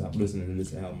have not stopped listening to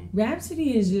this album.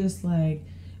 Rhapsody is just like,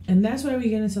 and that's where we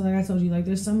get into, like I told you, like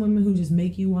there's some women who just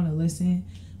make you want to listen.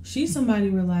 She's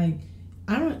somebody where like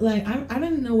I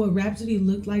didn't know what Rhapsody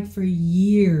looked like for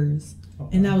years,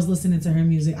 and I was listening to her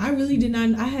music. I really did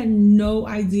not. I had no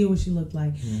idea what she looked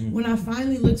like. When I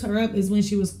finally looked her up is when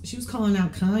she was calling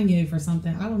out Kanye for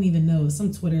something. I don't even know,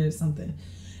 some Twitter or something.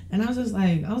 And I was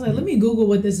like, let me Google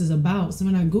what this is about. So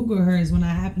when I Google her is when I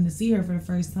happened to see her for the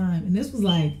first time, and this was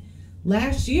like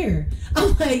last year.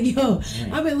 I'm like, yo,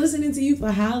 I've been listening to you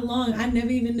for how long? I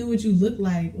never even knew what you looked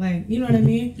like. Like, you know what I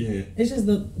mean? Yeah. It's just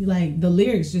the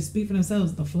lyrics just speak for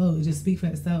themselves. The flow just speak for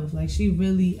itself. Like, she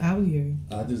really out here.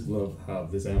 I just love how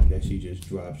this album that she just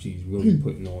dropped, she's really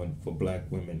putting on for black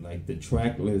women. Like, the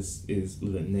track list is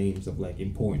the names of like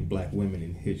important black women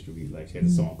in history. Like, she had a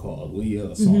song called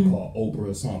Aaliyah, a song called Oprah,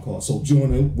 a song called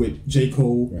Sojourner with J.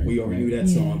 Cole. Right, we already knew that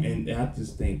song. And I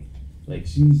just think like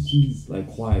she's like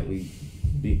quietly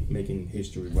making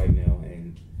history right now,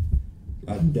 and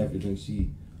I definitely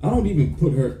think I don't even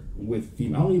put her with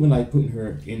female. I don't even like putting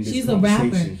her in this She's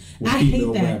conversation with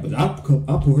female rappers. I put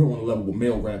her on a level with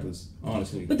male rappers,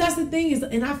 honestly. But that's the thing is,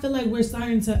 and I feel like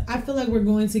we're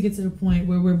going to get to the point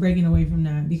where we're breaking away from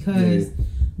that because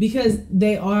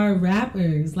they are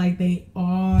rappers. Like, they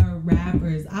are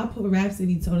rappers, I'll put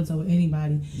Rhapsody toe to toe with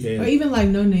anybody. Yeah. Or even like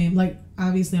No Name. Like,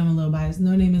 obviously, I'm a little biased.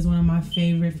 No Name is one of my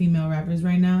favorite female rappers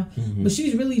right now. Mm-hmm. But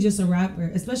she's really just a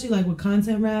rapper, especially like with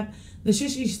content rap. The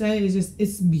shit she said is just,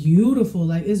 it's beautiful.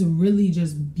 Like, it's really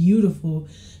just beautiful.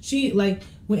 She like,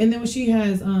 and then when she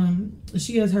has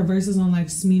her verses on like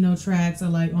Smino tracks or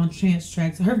like on Chance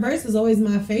tracks. Her verse is always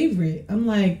my favorite. I'm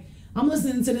like, I'm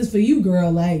listening to this for you,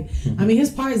 girl. Like, I mean, his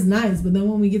part is nice, but then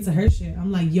when we get to her shit,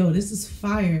 I'm like, yo, this is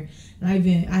fire. And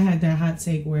I had that hot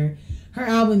take where her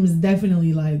album is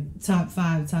definitely like top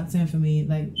 5, top 10 for me.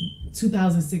 Like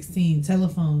 2016,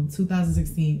 Telephone,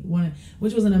 2016,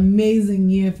 which was an amazing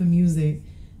year for music.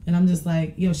 And I'm just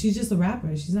like, yo, she's just a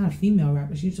rapper. She's not a female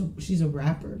rapper. She's a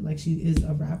rapper. Like, she is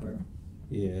a rapper.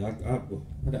 Yeah, I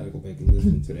gotta go back and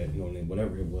listen to that No Name,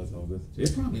 whatever it was.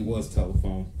 It probably was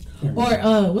Telephone.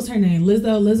 Or what's her name?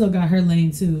 Lizzo. Lizzo got her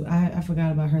lane too. I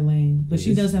forgot about her lane, but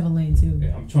she does have a lane too.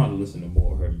 Yeah, I'm trying to listen to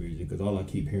more of her music because all I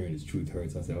keep hearing is Truth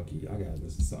Hurts. I said, okay, I gotta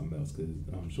listen to something else because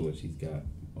I'm sure she's got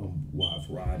a wide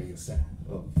variety of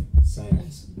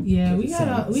sounds. Yeah, we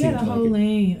had a whole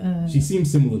lane. She seems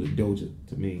similar to Doja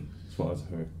to me as far as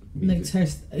her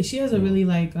music. Like she has a really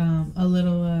like a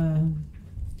little.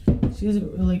 She's a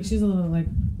little like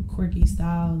quirky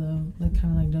style though, like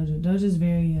kind of like Doja. Doja's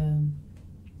very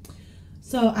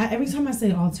So every time I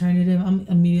say alternative, I'm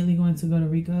immediately going to go to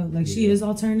Rico. Like, she is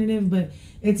alternative, but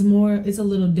it's a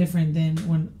little different than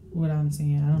what I'm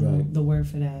saying. I don't know the word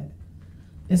for that.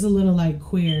 It's a little like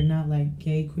queer, not like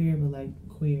gay queer, but like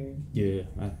queer. Yeah.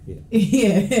 Yeah.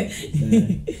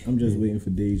 I'm just waiting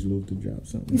for Dej Loaf to drop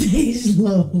something. Dej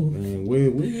Loaf. Man,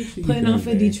 where is she? Putting on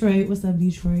for Detroit. What's up,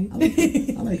 Detroit? I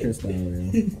like her style,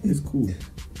 man. It's cool.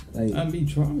 Like, I mean,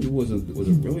 Try Me was a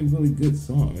really, really good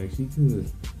song. Like, she could.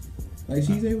 Like,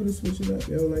 she's able to switch it up,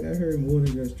 yo. Like, I heard more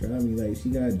than just Try Me. Like, she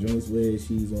got joints where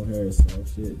she's on her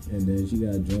soft shit, and then she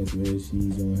got joints where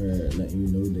she's on her letting you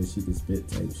know that she can spit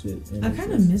type shit. And I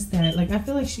kind of miss that. Like, I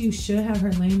feel like she should have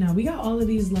her lane now. We got all of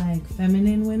these like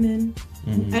feminine women.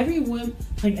 Mm-hmm. Every woman,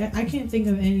 like, I can't think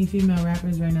of any female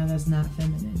rappers right now that's not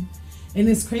feminine. And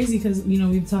it's crazy because, you know,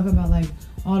 we talk about like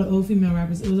all the old female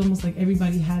rappers. It was almost like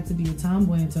everybody had to be a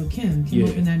tomboy until Kim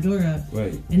opened that door up.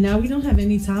 Right. And now we don't have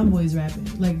any tomboys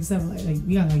rapping. Like, except like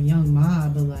we got like Young Ma,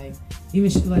 but like even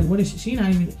she, like, what is she not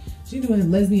even? She's doing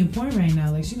lesbian porn right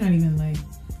now. Like, she's not even like.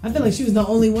 I feel like she was the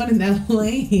only one in that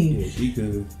lane. Yeah, she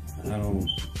could. I don't.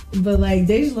 But like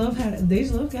Dej Loaf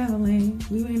got a lane.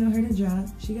 We waiting on her to drop.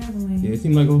 She got a lane. Yeah, it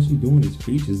seems like all she's doing is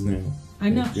features now. I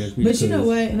know, but you know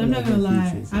what? And I'm not gonna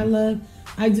lie.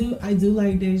 I do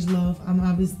like Dej Loaf. I'm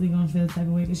obviously gonna feel the type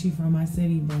of way because she's from my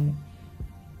city, but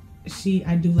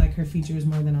I do like her features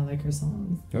more than I like her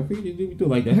songs. Her features do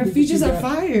like that. Her features are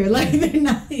fire. Like, they're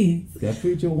nice. That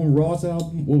feature on Ross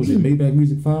album, what was it? Maybach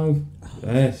Music 5.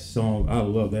 That song, I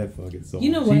love that fucking song.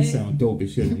 You know what? She sound dope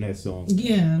as shit in that song.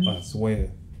 Yeah, I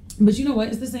swear. But you know what?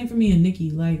 It's the same for me and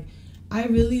Nicki. Like, I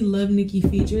really love Nicki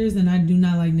features, and I do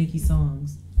not like Nicki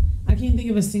songs. I can't think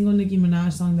of a single Nicki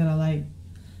Minaj song that I like.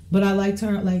 But I liked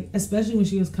her, like, especially when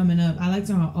she was coming up. I liked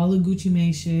her on all the Gucci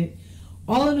Mane shit.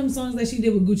 All of them songs that she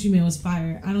did with Gucci Mane was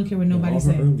fire. I don't care what nobody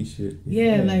said. All her early shit.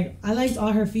 Yeah, like, I liked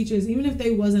all her features. Even if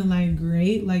they wasn't, like,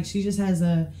 great. Like, she just has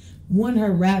her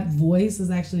rap voice is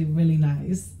actually really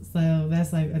nice. So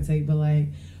that's, like, a take. But, like,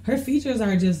 her features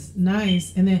are just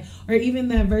nice. And then, or even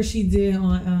that verse she did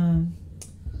on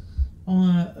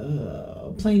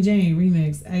Plain Jane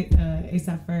remix,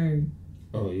 A$AP Ferg.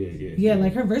 Oh, yeah. Yeah,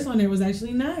 like, her verse on there was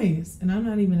actually nice. And I'm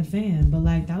not even a fan, but,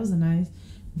 like, that was a nice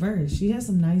verse. She has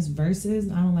some nice verses.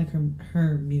 I don't like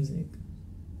her music.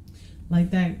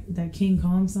 Like that King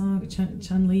Kong song,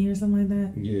 Chun-Li or something like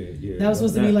that. Yeah. That was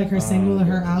supposed to be, like, her single of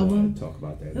her album. Talk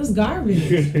about that. It was garbage.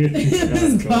 It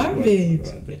was garbage.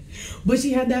 But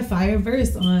she had that fire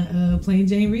verse on Plain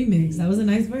Jane remix. That was a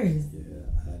nice verse.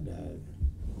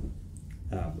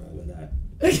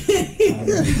 I'll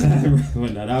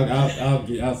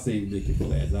save Nicki for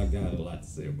last. I got a lot to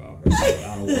say about her.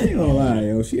 I ain't gonna lie,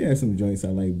 yo. She had some joints I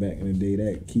like back in the day.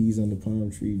 That Keys on the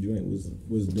Palm Tree joint was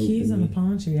dope. Keys on the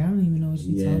Palm Tree. I don't even know what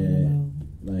she's talking about.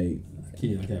 Like, I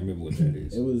can't remember what that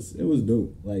is. It was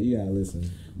dope. Like, you gotta listen.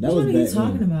 What are you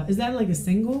talking about? Is that like a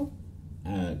single?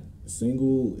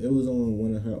 Single. It was on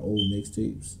one of her old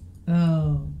mixtapes.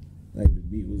 Oh. Like, the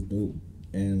beat was dope,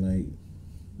 and like,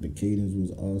 the cadence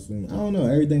was awesome. I don't know,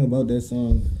 everything about that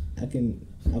song, I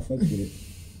fuck with it.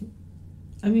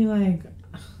 I mean, like,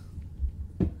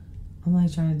 I'm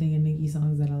like trying to think of Nicki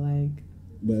songs that I like.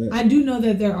 But I do know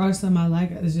that there are some I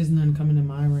like. There's just none coming to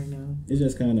mind right now. it's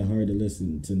just kind of hard to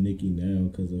listen to Nicki now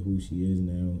because of who she is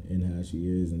now and how she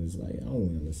is, and it's like I don't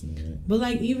want to listen to that. But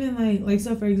like even like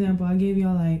so for example, I gave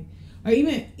y'all like, or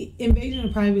even Invasion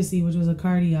of Privacy, which was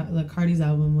Cardi's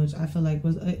album, which I feel like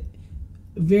was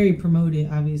very promoted,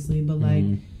 obviously, but like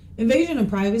Invasion of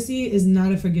Privacy is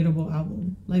not a forgettable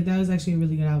album. Like that was actually a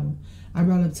really good album. I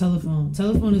brought up Telephone.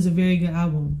 Telephone is a very good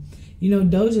album. You know,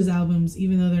 Doja's albums,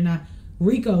 even though they're not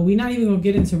Rico, we're not even gonna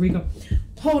get into Rico.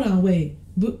 Hold on, wait.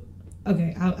 But,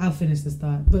 okay, I'll finish this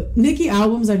thought. But Nicki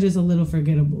albums are just a little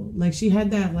forgettable. Like she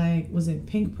had that like, was it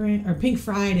Pink Print or Pink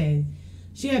Friday?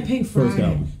 She had Pink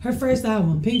Friday, her first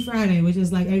album, Pink Friday, which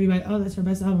is like everybody, oh, that's her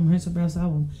best album. That's her best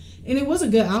album, and it was a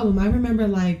good album. I remember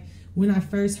like when I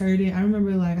first heard it. I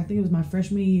remember like I think it was my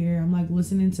freshman year. I'm like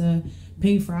listening to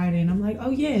Pink Friday, and I'm like,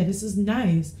 oh yeah, this is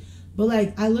nice. But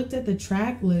like I looked at the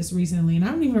track list recently, and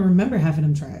I don't even remember half of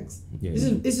them tracks. Yeah.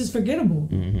 It's just forgettable.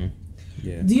 Mm-hmm.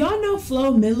 Yeah. Do y'all know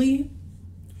Flo Milli?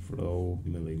 Flo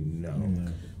Milli, no.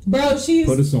 Bro, she's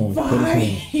put a song.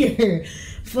 Fire.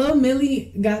 Flo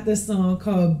Milli got this song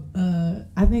called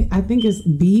I think it's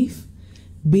Beef,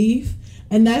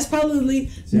 and that's probably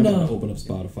I'm gonna open up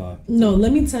Spotify. No,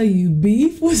 let me tell you,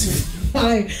 Beef was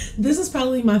fire. This is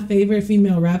probably my favorite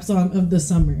female rap song of the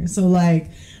summer. So like,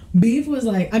 Beef was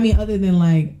like, I mean, other than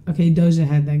like, okay, Doja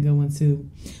had that good one too,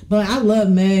 but like, I love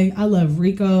Meg, I love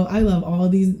Rico, I love all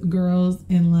these girls,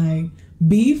 and like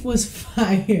Beef was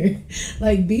fire.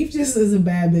 Like Beef just is a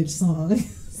bad bitch song.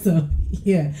 So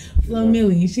yeah, Flo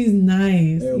Milli, she's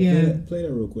nice. Hey, play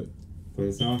that real quick. Play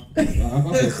a song. I'll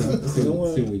play some. See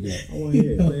what we got. I want to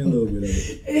hear it. Play a little bit of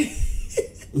it.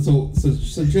 So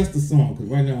suggest the song, because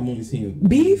right now I'm only seeing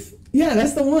Beef. Yeah,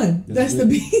 that's the one. That's the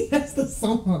beat. That's the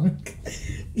song.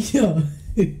 Yo,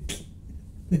 it's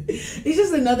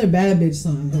just another bad bitch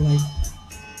song, but like.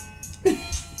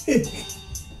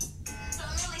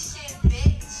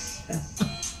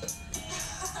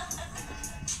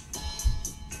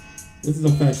 This is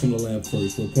a fact from the lab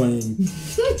first. We're playing.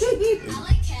 I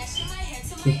like cash in my head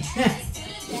to my ass. To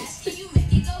the dash, can you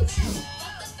make it go fast?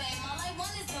 Fuck the fame, all I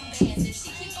want is some bands. If she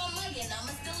keep on mugging,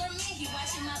 I'ma still her man. He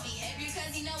watching my behavior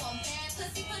cause he know I'm bad.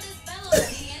 Pussy put a spell on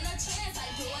me in a trance. I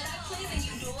do what I please and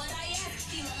you do what I ask.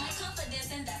 He love my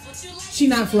confidence and that's what you like. She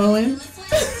not flowing?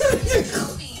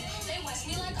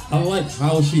 I like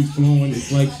how she's flowing.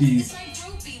 It's like she's...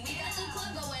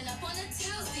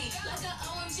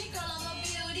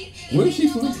 Where is she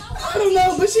from? I don't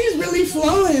know, but she's really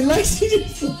flowing. Like she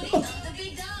just flowing.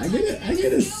 I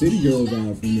get a city girl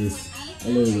vibe from this a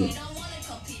little bit.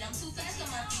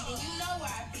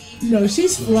 No,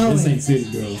 she's flowing. This ain't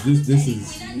city girls. This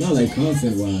is not like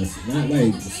content wise, not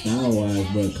like style wise,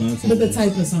 but content. But the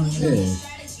type of song.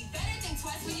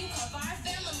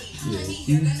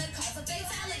 Yeah.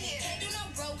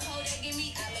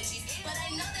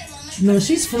 No,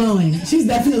 she's flowing. She's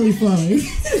definitely flowing.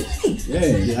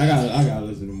 Yeah, I gotta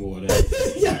listen to more of that.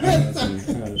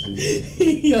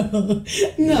 Yo,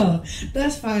 no,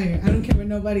 that's fire. I don't care what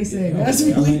nobody say. That's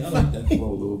really I like that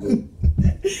flow a little bit.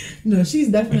 No, she's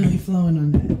definitely flowing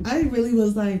on that. I really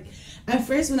was like, at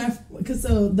first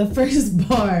so the first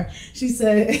bar, she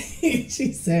said,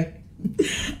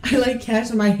 I like cash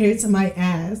in my hair to my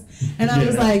ass, and I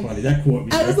was like, funny. That caught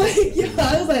me. I was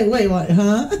like, wait, what,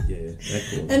 huh? Yeah, that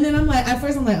caught me. And then I'm like, at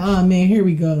first I'm like, oh man, here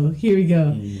we go.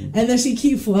 And then she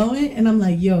keep flowing, and I'm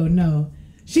like, yo, no,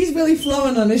 she's really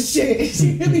flowing on this shit.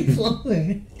 She's really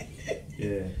flowing.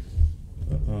 Yeah.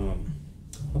 I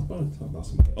was about to talk about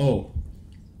somebody. Oh,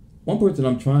 one person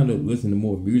I'm trying to listen to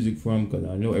more music from, because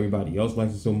I know everybody else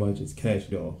likes it so much, is Cash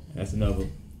Doll. That's another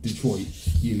Detroit,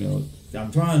 you know. I'm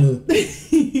trying to.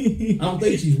 I don't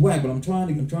think she's whack, but I'm trying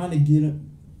to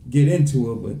get into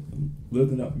her. But I'm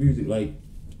looking up music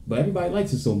but everybody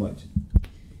likes it so much.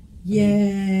 Yeah.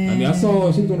 I mean, I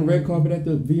saw she was on the red carpet at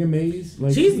the VMAs.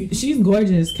 Like she's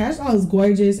gorgeous. Cash Doll is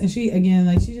gorgeous, and she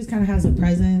just kind of has a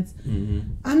presence.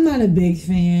 Mm-hmm. I'm not a big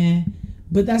fan,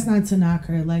 but that's not to knock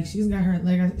her. Like she's got her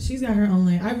own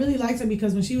lane. I really liked her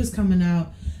because when she was coming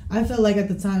out, I felt like at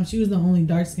the time she was the only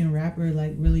dark skinned rapper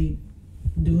like really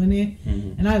doing it,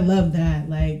 and I love that.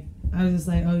 Like I was just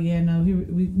like, oh yeah, no,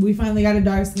 we finally got a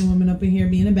dark skinned woman up in here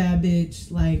being a bad bitch.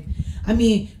 Like, I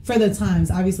mean, for the times,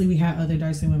 obviously we had other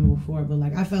dark skinned women before, but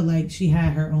like I felt like she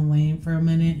had her own lane for a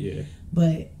minute. Yeah.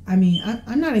 But I mean,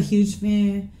 I'm not a huge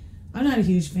fan.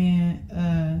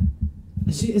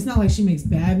 It's not like she makes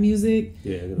bad music.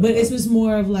 Yeah. But it's just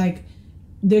more of like,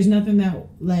 there's nothing that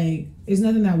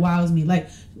wows me. Like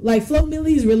Flo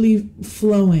Milli is really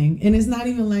flowing, and it's not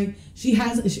even like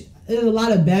there's a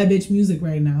lot of bad bitch music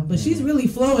right now, but she's really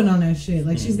flowing on that shit.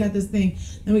 Like she's got this thing.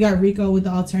 Then we got Rico with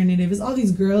the alternative. It's all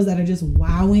these girls that are just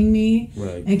wowing me.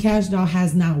 Right. And Cash Doll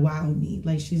has not wowed me.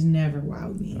 Like she's never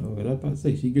wowed me. Oh, I was about to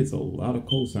say she gets a lot of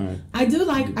cosign. I did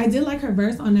like her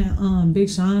verse on that Big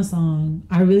Sean song.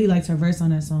 I really liked her verse on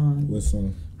that song. What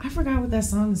song? I forgot what that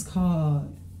song is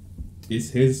called. It's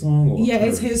his song or Yeah,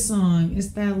 hers? it's his song. It's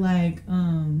that like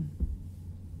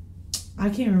I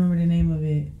can't remember the name of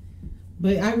it.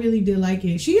 But I really did like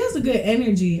it. She has a good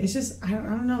energy. It's just I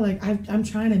don't know. Like I'm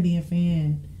trying to be a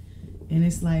fan, and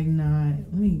it's like not.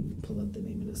 Let me pull up the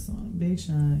name of the song. Big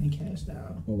Sean and Cash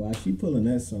Doll. Well, why she pulling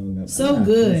that song up? So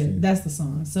good. That's the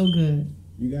song. So good.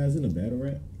 You guys in a battle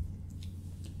rap?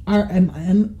 Are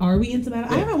we into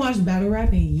battle? I haven't watched battle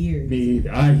rap in years. Me,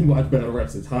 I watched battle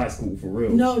rap since high school for real.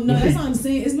 No, that's what I'm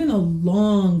saying. It's been a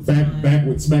long time. Back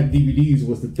when Smack DVDs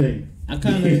was the thing. I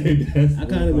kind of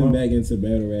been back into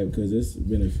battle rap because there's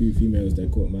been a few females that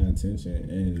caught my attention,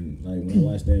 and like when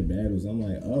I watched their battles, I'm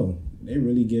like, oh, they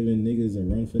really giving niggas a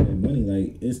run for their money.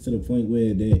 Like it's to the point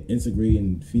where they're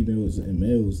integrating females and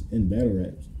males in battle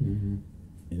raps, and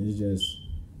it's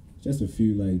just a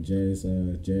few like Jazz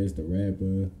the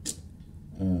Rapper,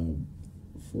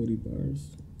 40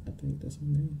 Bars, I think that's her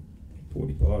name.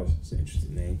 40 Bars, it's an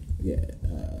interesting name. Yeah,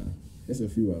 it's a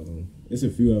few of them. It's a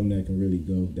few of them that can really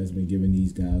go. That's been giving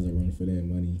these guys a run for their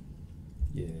money.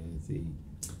 Yeah, see,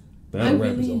 battle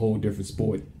rap is a whole different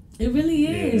sport. It really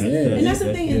is, and that's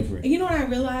the thing. Different. You know what I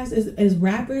realized is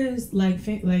rappers like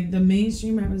the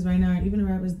mainstream rappers right now, even the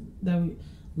rappers that we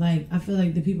like. I feel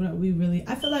like the people that we really,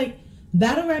 I feel like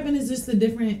battle rapping is just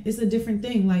it's a different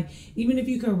thing. Like even if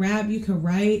you could rap, you could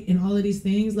write, and all of these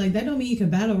things. Like that don't mean you could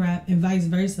battle rap, and vice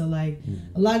versa. Like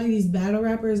a lot of these battle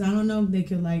rappers, I don't know if they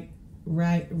could like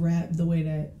rap the way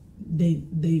that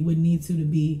they would need to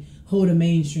be hold a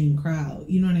mainstream crowd.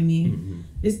 You know what I mean?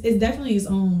 It's definitely its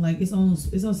own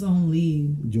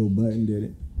league. Joe Budden did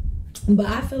it. But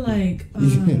I feel like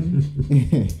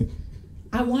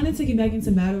I wanted to get back into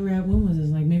battle rap. When was this?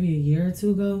 Like maybe a year or two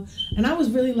ago. And I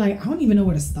was really like, I don't even know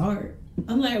where to start.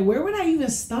 I'm like, where would I even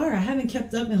start? I haven't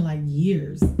kept up in like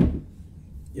years.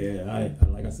 Yeah, I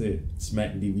like I said,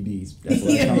 Smack DVDs. That's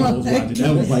what I was watching.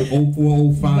 That was like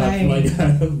 04, 05. Right. Like,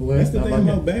 that's the thing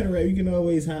about battle rap. You can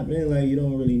always hop in. Like you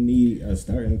don't really need a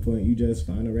starting point. You just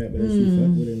find a rapper that you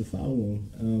fuck with and follow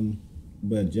them.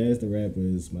 But Jazz the Rapper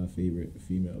is my favorite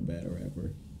female battle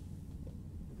rapper.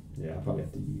 Yeah, I probably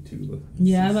have to YouTube her.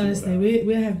 Yeah, I'm about to say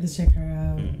we'll have to check her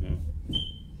out.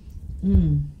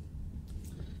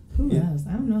 Who else?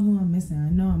 I don't know who I'm missing. I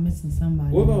know I'm missing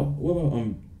somebody. What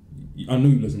about I know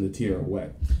you listen to Tierra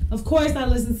Whack. Of course, I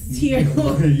listen to Tierra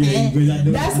Whack.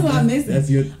 That's who I'm missing. That's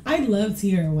your. I love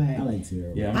Tierra Whack. I like Tierra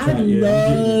Whack. Yeah, I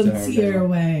love Tierra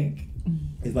Whack.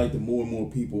 It's like the more and more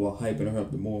people are hyping her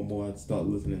up, the more and more I start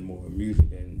listening more of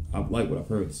music, and I like what I've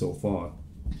heard so far.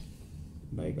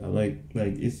 Like I like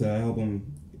it's an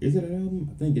album. Is it an album?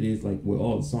 I think it is. Like where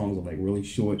all the songs are like really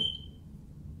short.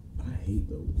 I hate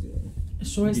those. Yeah.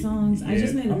 Short songs. I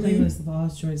just made a playlist of all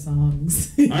short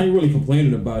songs. I ain't really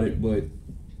complaining about it, but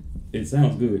it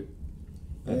sounds good.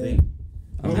 I think.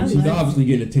 I mean, she's obviously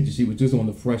getting attention. She was just on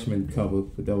the freshman cover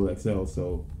for Double XL,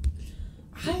 so.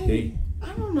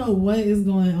 I don't know what is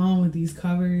going on with these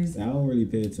covers. I don't really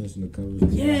pay attention to covers.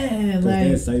 Yeah,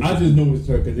 like I just noticed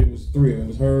her because it was three. It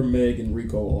was her, Meg, and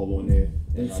Rico all on there.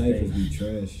 And ciphers be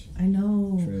trash. I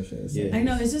know. Trash ass. Yeah. I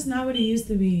know. It's just not what it used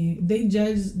to be. They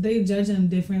judge them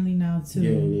differently now too.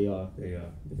 Yeah, they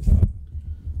are.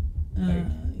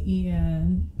 Yeah.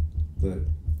 But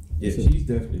yeah, she's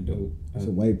definitely dope. It's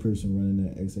a white person running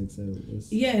that XXL.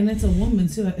 Yeah, and it's a woman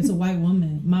too. It's a white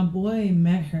woman. My boy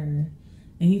met her,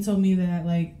 and he told me that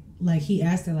like he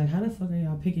asked her like, how the fuck are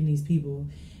y'all picking these people?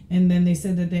 And then they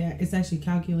said that it's actually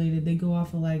calculated. They go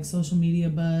off of like social media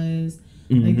buzz.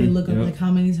 Like they look up like how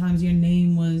many times your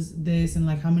name was this and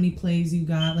like how many plays you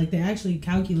got. Like they actually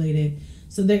calculated.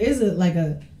 So there is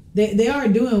they are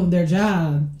doing their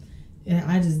job.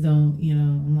 And I just don't,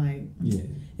 I'm like,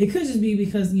 it could just be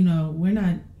because, we're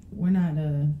not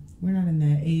in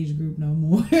that age group no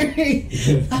more.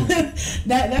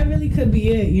 that really could be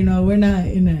it. We're not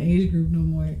in that age group no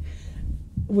more.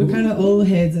 We're kind of old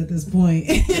heads at this point.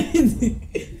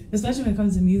 Especially when it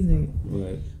comes to music.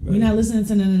 Right. We're not listening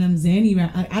to none of them Zanny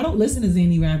rap. I don't listen to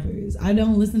Zanny rappers. I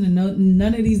don't listen to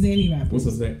none of these Zanny rappers. What's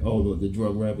the thing? Oh, the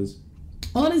drug rappers.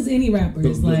 All the Zanny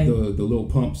rappers, the little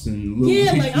pumps and little.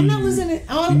 Yeah, like I'm not listening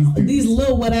to all these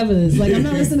little whatevers. Like I'm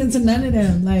not listening to none of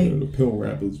them. Like the pill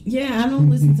rappers. Yeah, I don't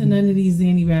listen to none of these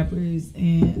Zanny rappers,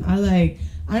 and I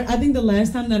think the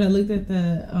last time that I looked at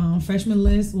the freshman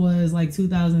list was like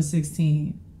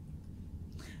 2016.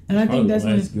 And I think that's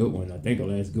the last good one. I think the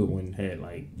last good one had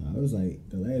like. No, it was like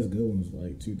the last good one was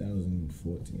like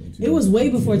 2014. It was way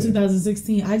before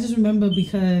 2016. I just remember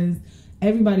because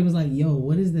everybody was like, "Yo,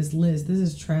 what is this list? This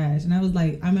is trash." And I was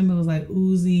like, I remember it was like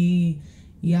Uzi,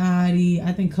 Yachty.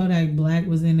 I think Kodak Black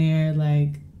was in there.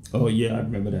 Like, oh yeah, I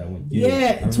remember that one.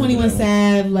 Yeah, 21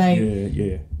 Sav. Like,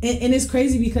 yeah. And it's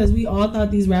crazy because we all thought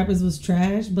these rappers was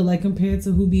trash, but like compared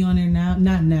to who be on there now,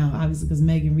 not now obviously because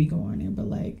Meg and Rico are on there, but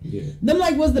like them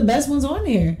like was the best ones on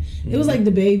there. It was like the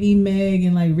Baby, Meg,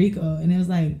 and like Rico, and it was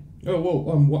like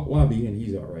YB and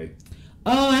he's alright.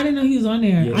 Oh, I didn't know he was on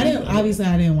there. Yeah, I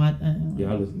didn't watch that.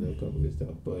 Yeah, I listened to a couple of his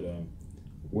stuff, but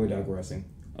we're digressing.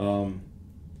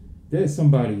 There's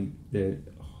somebody that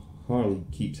Harley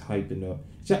keeps hyping up.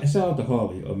 Shout out to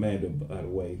Harley, Amanda, by the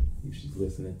way, if she's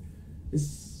listening.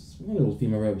 It's one of those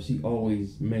female rappers she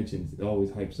always mentions, always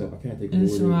hypes up. I can't think of who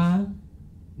it is.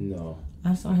 No.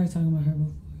 I saw her talking about her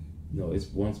before. No, it's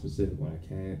one specific one. I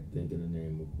can't think of the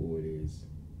name of who it is.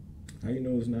 How you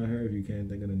know it's not her if you can't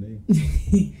think of the name?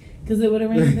 Because it would have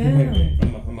rang down.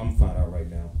 I'm gonna find out right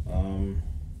now. I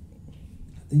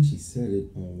think she said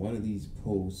it on one of these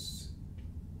posts.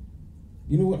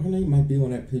 You know what? Her name might be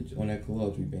on that picture, on that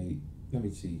collage we made. Let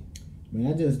me see.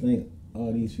 Man, I just think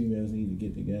all these females need to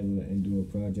get together and do a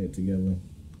project together,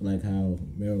 like how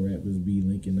male rappers be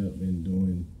linking up and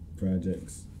doing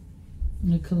projects.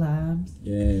 The collabs.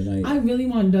 Yeah, like I really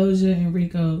want Doja and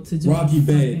Rico to do Rocky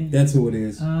Bad. That's who it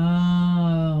is.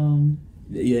 Oh.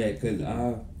 Yeah, cause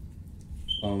I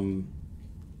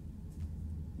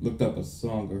looked up a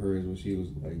song of hers where she was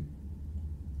like,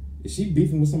 is she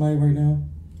beefing with somebody right now?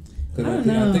 Cause I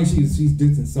think she's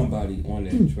dissing somebody on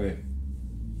that track.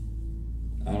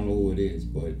 I don't know who it is,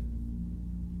 but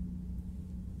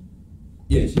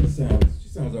yeah, she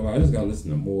sounds alright. I just gotta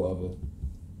listen to more of her.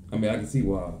 I mean, I can see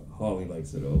why Harley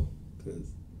likes it though,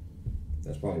 because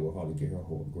that's probably where Harley get her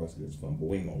whole aggressiveness from. But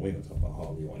we ain't gonna talk about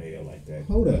Harley on air like that.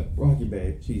 Hold up, Rocky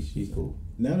Bad, she's cool.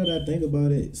 Now that I think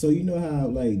about it, so you know how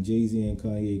like Jay-Z and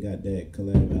Kanye got that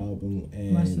collab album,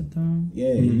 and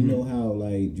you know how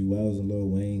like Jewels and Lil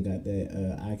Wayne got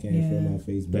that I Can't Feel My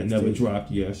Face that never dropped.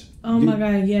 Yes. Oh my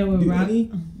God, yeah, with Rock.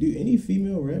 Do any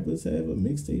female rappers have a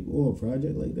mixtape or a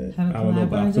project like that? I don't know,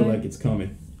 but I feel like it's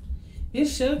coming. It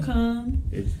should come.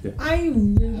 I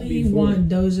really want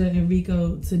Doja and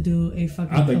Rico to do a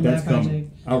fucking collab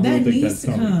project. I really that think needs that's to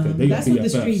coming. come. That's what the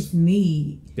streets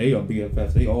need. They are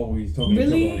BFFs. They always talking to each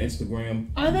other on Instagram.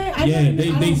 Are they?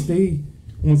 They stay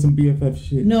on some BFF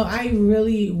shit. No, I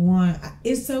really want.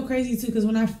 It's so crazy too because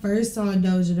when I first saw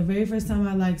Doja, the very first time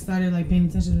I like started like paying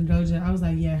attention to Doja, I was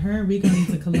like, yeah, her and Rico need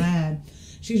to collab.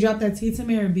 She dropped that T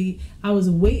Tamara beat. I was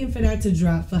waiting for that to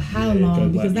drop for how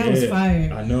long? Because that was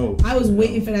fire. I know. I was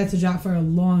waiting for that to drop for a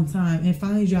long time, and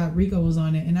finally dropped. Rico was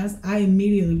on it, and I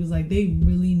immediately was like, they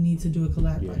really need to do a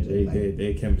collab project.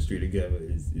 Their chemistry together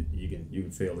you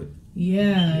can feel it.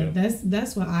 Yeah,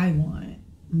 that's what I want.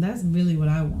 That's really what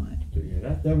I want. Yeah,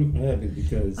 that's definitely happen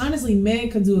because honestly,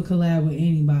 Meg could do a collab with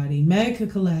anybody. Meg could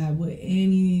collab with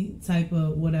any type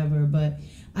of whatever, but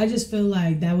I just feel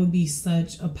like that would be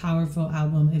such a powerful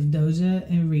album if Doja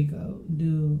and Rico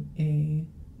do a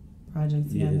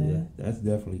project together. Yeah, that's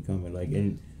definitely coming. Like,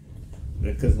 and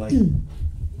because like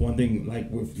one thing, like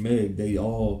with Meg, they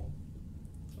all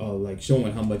are like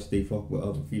showing how much they fuck with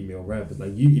other female rappers.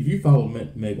 Like, if you follow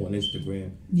Meg on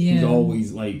Instagram, she's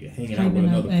always like hanging out with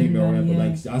another female rapper.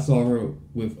 Like, I saw her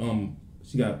with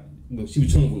she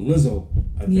was chilling with Lizzo,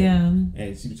 I think,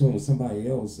 and she was chilling with somebody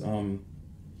else.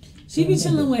 She be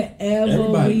chilling with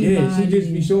everybody. Yeah, she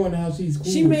just be showing how she's cool.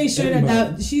 She made sure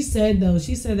that she said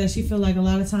that she feel like a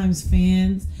lot of times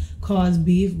fans cause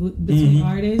beef between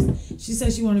artists. She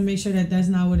said she want to make sure that that's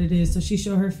not what it is. So she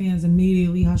showed her fans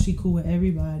immediately how she cool with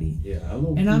everybody. Yeah,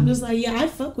 I'm just like, yeah, I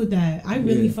fuck with that. I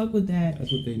really fuck with that.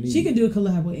 That's what they need. She could do a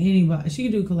collab with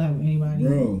anybody.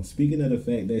 Bro, speaking of the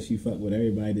fact that she fuck with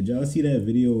everybody, did y'all see that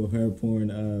video of her pouring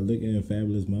liquor in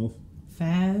Fabulous mouth?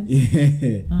 Fab?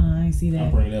 Yeah. I ain't see that.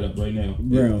 I'll bring that up right now.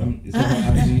 Bro. It's on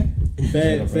IG.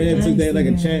 Fab took that like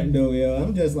a champ though, yo.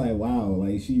 I'm just like, wow,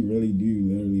 like she really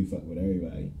do literally fuck with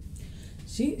everybody.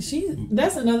 She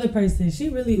that's another person. She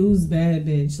really oozes bad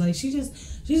bitch. Like she's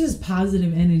just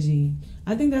positive energy.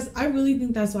 I really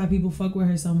think that's why people fuck with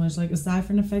her so much. Like aside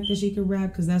from the fact that she could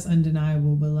rap, because that's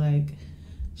undeniable, but like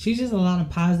she's just a lot of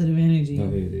positive energy.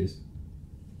 Oh, here it is.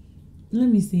 Let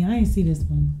me see. I ain't see this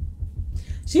one.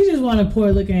 She just want to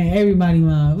pour liquor in everybody's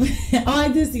mouth. Oh, I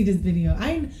did see this video.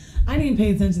 I didn't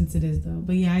pay attention to this though,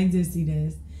 but yeah, I did see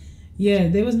this. Yeah,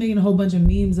 they was making a whole bunch of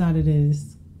memes out of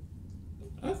this.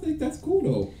 I think that's cool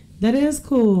though. That is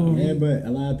cool. Yeah, but a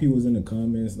lot of people was in the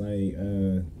comments like,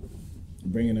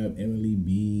 bringing up Emily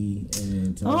B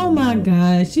and talking Oh my about-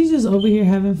 God, she's just over here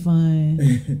having fun.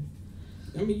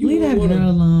 I mean, you Leave that don't girl wanna,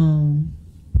 alone.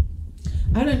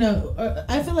 I don't know.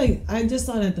 I feel like I just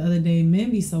saw that the other day.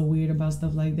 Men be so weird about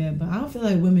stuff like that, but I don't feel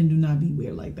like women do not be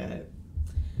weird like that.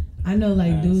 I know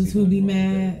like I dudes see who be nothing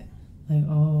wrong with mad, like,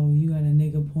 oh, you got a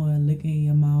nigga pouring liquor in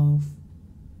your mouth.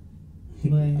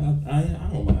 But I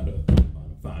don't mind a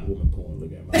fine woman pouring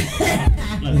liquor in my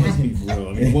mouth. Let's be for real.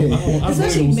 I mean, well, I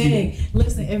especially really don't Meg.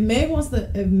 Listen, if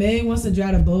Meg wants to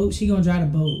drive the boat, she gonna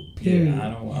drive the boat. Period. Yeah, I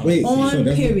don't. Wait, On so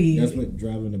that's period. That's what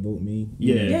driving the boat mean?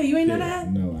 Yeah, You ain't know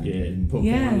that? No, I Yeah, didn't.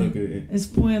 Yeah. liquor. In. It's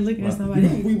pouring liquor in You somebody.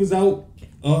 remember we was out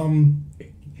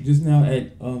just now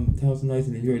at Towson Nights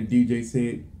and you heard the DJ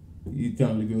said, you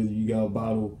telling the girls you got a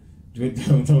bottle, drink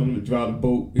down, telling them to drive the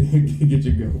boat, get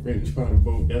your girlfriend to drive the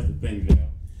boat. That's the thing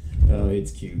now.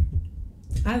 It's cute.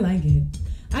 I like it.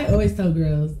 I always tell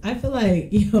girls. I feel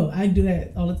like, I do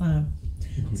that all the time.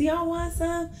 Do y'all want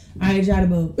some? Alright, try the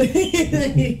boat.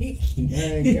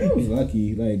 Man, girls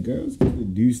lucky. Like, girls get to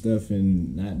do stuff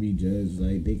and not be judged.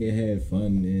 Like, they can have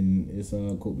fun and it's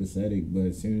all copacetic. But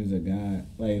as soon as a guy,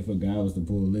 like, if a guy was to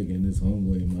pull a lick in his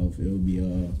homeboy mouth, it would be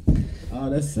oh,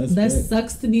 that's suspect. That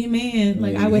sucks to be a man.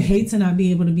 Like, I would hate to not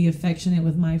be able to be affectionate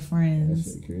with my That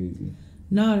friends. shit crazy.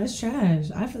 No, that's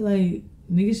trash. I feel like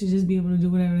niggas should just be able to do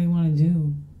whatever they want to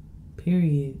do.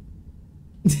 Period.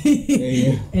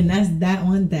 Yeah. And that's that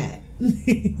on that.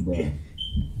 Bro.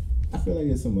 I feel like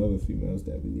there's some other females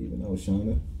that believe in. Oh,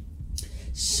 Shauna.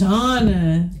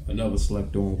 Another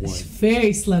slept on one.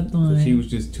 Very slept on. She was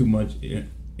just too much in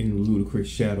Ludacris'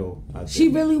 shadow. I think. She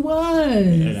really was.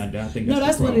 And I think No,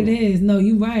 that's what it is. No,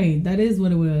 you right. That is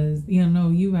what it was. No,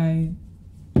 you right.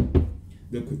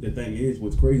 The thing is,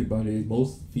 what's crazy about it is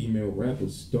most female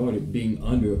rappers started being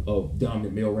under a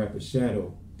dominant male rapper's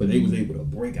shadow, but they was able to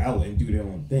break out and do their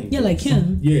own thing. Yeah, But like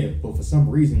Kim. But for some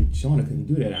reason, Shauna couldn't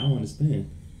do that. I don't understand.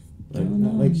 Like, don't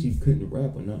not know. like she couldn't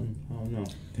rap or nothing. I don't know.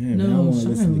 Damn, No, man, I want to Shauna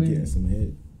listen to really- getting some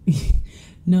head.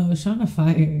 No, Shauna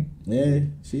fire. Yeah,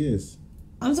 she is.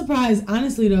 I'm surprised,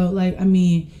 honestly though. Like, I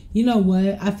mean, you know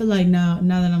what? I feel like now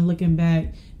that I'm looking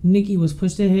back, Nicki was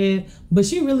pushed ahead, but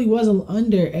she really was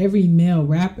under every male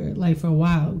rapper like for a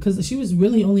while because she was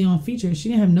really only on features. She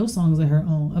didn't have no songs of her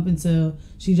own up until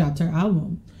she dropped her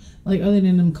album. Like other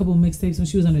than them couple mixtapes when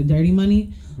she was under Dirty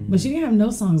Money, but she didn't have no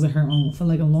songs of her own for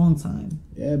like a long time.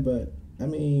 Yeah, but I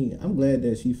mean, I'm glad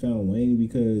that she found Wayne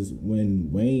because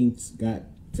when Wayne got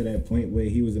to that point where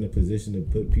he was in a position to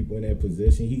put people in that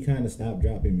position, he kind of stopped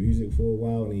dropping music for a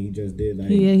while and he just did like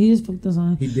Yeah, he just fucked us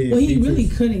on. He did Well, he features. really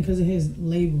couldn't because of his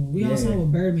label. We all Yeah. saw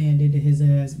what Birdman did to his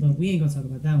ass, but we ain't gonna talk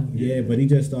about that one. Yeah, but he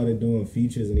just started doing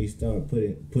features and he started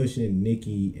pushing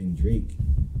Nicki and Drake,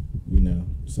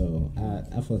 So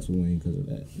I fucks with Wayne because of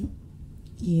that.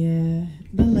 Yeah,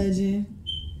 the legend,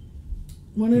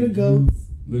 one of the goats.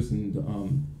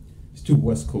 Listen, it's two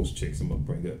West Coast chicks I'm gonna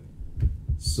bring up.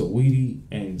 Saweetie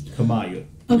and Kamaya. You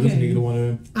Okay. listen to either one of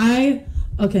them?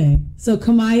 Okay, so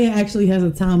Kamaya actually has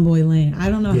a tomboy lane. I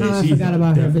don't know Yeah, how I she's forgot a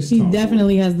about her, but definite she tomboy.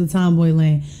 definitely has the tomboy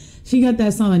lane. She got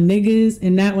that song "Niggas,"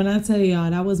 and that when I tell y'all,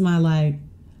 that was my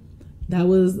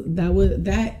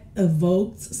that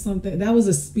evoked something. That was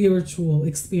a spiritual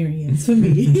experience for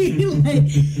me, like,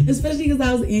 especially because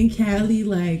I was in Cali.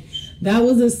 Like that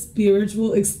was a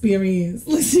spiritual experience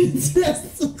listening to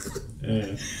that song.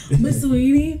 But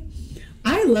Saweetie,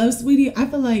 I love Saweetie. I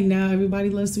feel like now everybody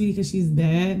loves Saweetie because she's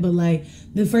bad. But like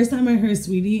the first time I heard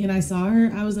Saweetie and I saw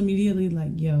her, I was immediately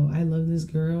like, "Yo, I love this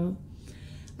girl."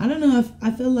 I don't know if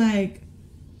I feel like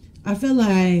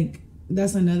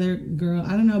that's another girl.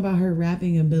 I don't know about her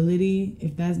rapping ability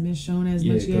if that's been shown as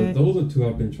much yet. those are two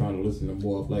I've been trying to listen to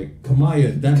more of. Like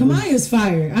Kamaya, Kamaya's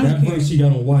fire. I that don't care. verse she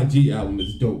got on YG album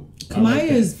is dope. I like that.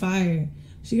 Kamaya's fire.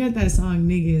 She got that song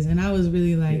 "Niggas," and I was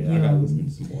really like, Yeah, I gotta listen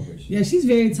to some more of her shit. Yeah, she's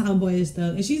very tomboyish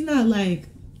stuff, and she's not like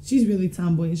really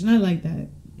tomboyish, and I like that.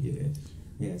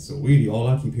 Yeah. So really, all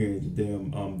I keep hearing is the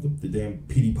damn the damn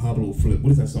Petey Pablo flip.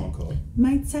 What is that song called?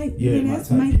 My type, Yeah, yeah, My that's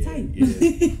Type, my yeah, type.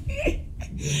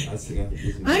 I think I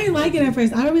listen to I didn't like it at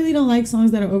first. I really don't like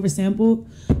songs that are oversampled.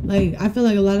 Like I feel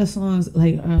like a lot of songs,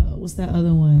 like what's that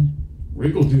other one?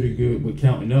 Rico did it good with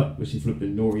Counting Up, but she flipped the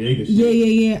Noriega shit.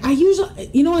 Yeah. I usually,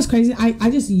 you know what's crazy? I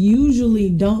just usually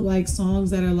don't like songs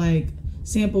that are like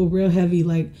sampled real heavy,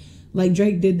 like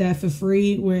Drake did that for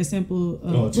Free, where it sampled.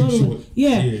 Too Short.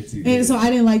 Yeah, Too and so I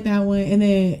didn't like that one. And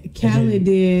then Khaled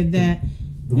did that.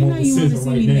 The You one know with you want to SZA see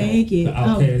right me now, naked. the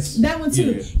Outkast. That one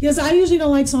too. Yeah. Yes, I usually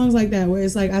don't like songs like that where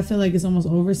it's like I feel like it's almost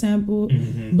oversampled.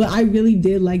 Mm-hmm. But I really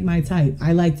did like My Type.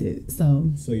 I liked it.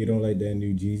 So You don't like that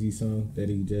new Jeezy song that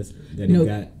he Nope.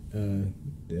 got?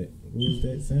 That what was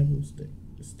that samples?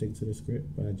 Stick to the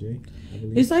Script by Jay, I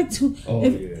believe. It's like two. Oh,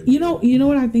 yeah. You know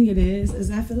what I think it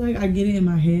is I feel like I get it in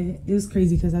my head. It was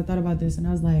crazy because I thought about this and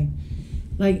I was like,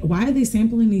 why are they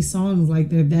sampling these songs like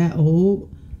they're that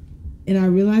old? And I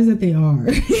realized that they are.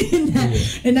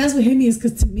 And that's what hit me is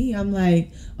because to me, I'm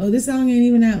like, oh, this song ain't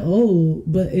even that old,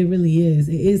 but it really is.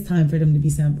 It is time for them to be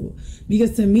sampled.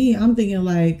 Because to me, I'm thinking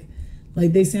like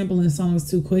they sampling songs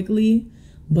too quickly,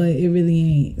 but it really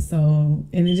ain't. So,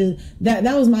 and it just, that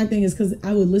was my thing is because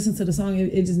I would listen to the song,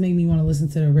 it just made me want to listen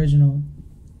to the original.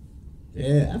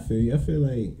 Yeah, I feel you. I feel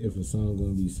like if a song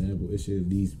gonna be sampled, it should at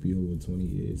least be over 20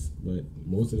 years. But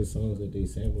most of the songs that they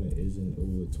sampling isn't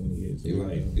over 20 years. You're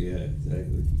right. Yeah,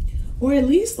 exactly. Or at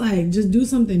least like just do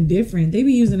something different. They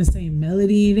be using the same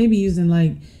melody. They be using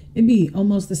like, it be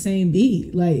almost the same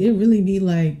beat. Like it really be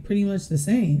like pretty much the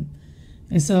same.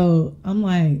 And so I'm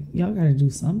like, y'all gotta do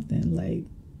something. Like,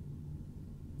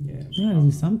 Yeah. y'all gotta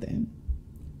do something.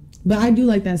 But I do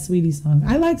like that Sweetie song.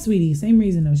 I like Sweetie. Same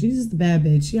reason though. She's just a bad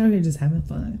bitch. She out here just having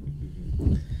fun.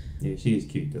 Yeah, she is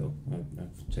cute though.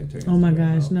 I've checked her. Oh my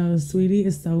Instagram gosh, out. no, Sweetie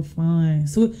is so fun.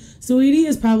 Sweetie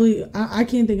is probably I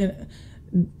can't think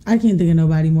of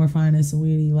nobody more fine than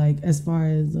Sweetie. Like as far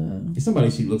as It's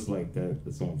somebody she looks like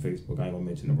that's on Facebook. I ain't gonna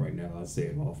mention them right now. I'll say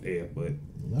it off air, but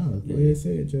Nah, go ahead,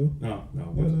 say it, Joe. no.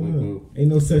 No. Ain't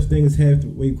no such thing as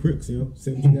halfway crooks, yo.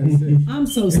 Say what you gotta say. I'm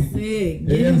so sick.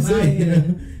 Get Yeah, him out say, of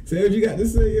here. say what you got to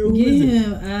say, yo. Who Get is it?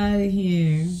 him out of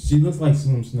here. She looks like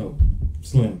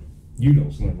Slim. You know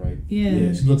Slim, right?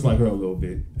 Yeah. She looks like her a little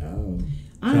bit. Oh.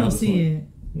 I don't see it.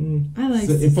 I like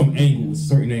So, if from angles,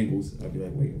 certain angles, I'd be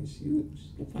like, wait, she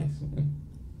looks like Slim.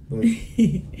 But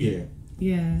yeah.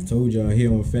 Yeah. Told y'all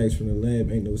here on Facts from the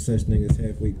Lab, ain't no such thing as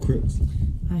halfway crooks.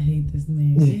 I hate this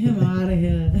man. Get him out of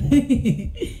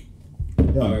here.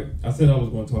 All right, I said I was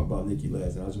going to talk about Nikki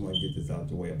last, and I just want to get this out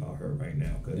the way about her right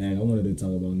now. Cause Yeah, I wanted to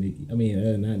talk about Nikki. I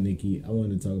mean, not Nikki. I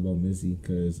wanted to talk about Missy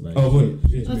because, like, oh, wait.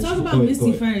 Yeah, So talk Go about ahead,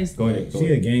 Misty go ahead. first. Go ahead. she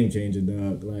a game changer,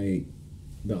 dog. Like,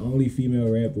 the only female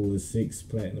rapper with 6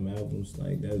 platinum albums.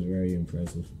 Like, that's very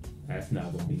impressive. That's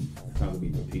not going to be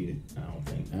repeated, I don't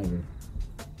think. Ever.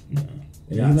 No.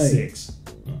 And Not it's like- 6.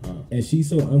 And she's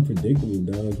so unpredictable,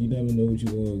 dog. You never know what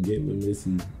you're gonna get with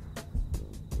Missy.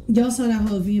 Y'all saw that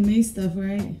whole VMA stuff,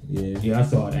 right? Yeah. Yeah, I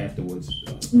saw it afterwards.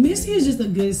 Missy is just a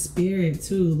good spirit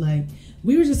too. Like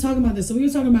we were just talking about this. So we were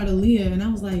talking about Aaliyah, and I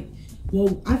was like,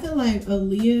 well, I feel like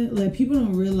Aaliyah, like people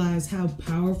don't realize how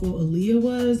powerful Aaliyah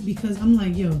was because I'm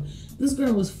like, yo, this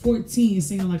girl was 14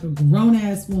 singing like a grown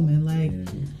ass woman. Like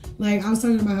I was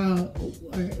talking about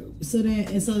how, so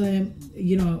then,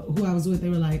 you know, who I was with, they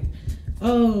were like,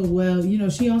 oh, well, you know,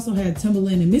 she also had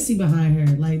Timbaland and Missy behind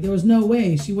her. Like, there was no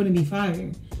way she wouldn't be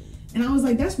fired. And I was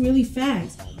like, that's really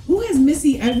facts. Who has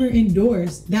Missy ever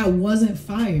endorsed that wasn't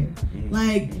fired?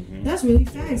 Like, that's really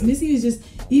facts. Missy is just,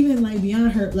 even like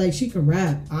beyond her, like she could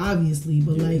rap, obviously,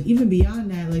 but like even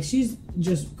beyond that, like she's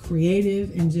just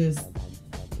creative and just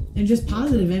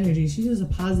positive energy. She's just a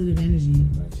positive energy.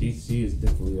 She is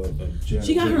definitely a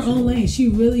She got her own lane. She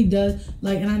really does.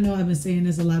 Like, and I know I've been saying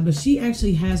this a lot, but she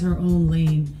actually has her own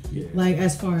lane. Yeah. Like,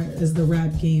 as far as the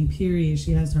rap game, period,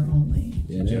 she has her own lane.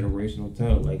 Yeah, generational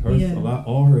talent. Like her, Yeah.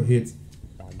 all her hits.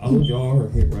 I look at all her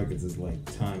hit records as like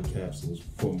time capsules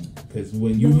from because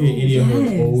when you hear any of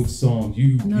her old songs,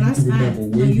 you can remember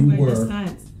where you were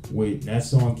when that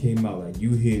song came out. Like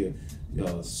you hear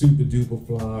Super Duper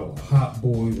Fly or Hot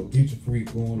Boys or Get Your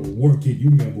Freak On or Work It. You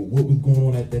remember what was going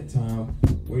on at that time,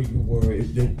 where you were.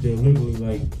 They're literally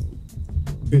like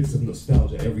bits of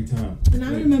nostalgia every time. And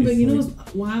I remember, you know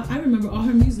what's wild? I remember all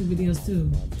her music videos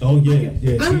too. Oh yeah.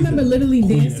 I remember literally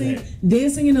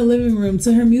dancing in the living room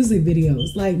to her music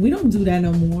videos. Like we don't do that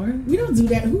no more. We don't do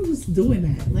that. Who's doing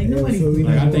that? Like nobody.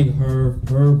 Like I think her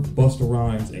Busta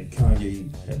Rhymes and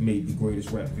Kanye have made the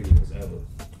greatest rap videos ever.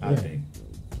 I think.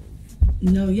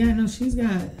 No, she's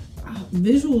got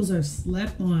visuals are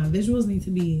slept on. Visuals need to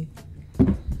be.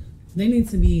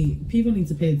 People need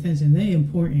to pay attention. They're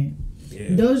important. Yeah.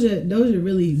 Doja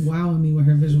really wowing me with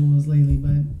her visuals lately,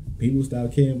 but people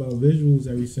stopped caring about visuals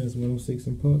ever since 106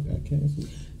 and Park got canceled.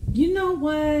 You know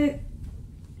what?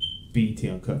 BET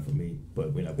Uncut for me,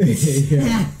 but we're not. Not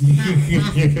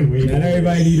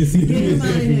everybody need to see the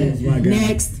visuals, my God.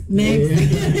 Next.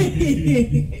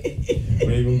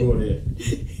 Don't even go there.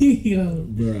 Yo.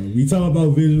 Bro, we talk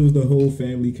about visuals the whole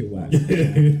family can watch.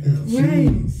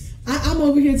 Right. I'm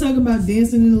over here talking about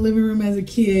dancing in the living room as a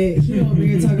kid. He over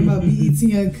here talking about BET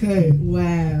Uncut.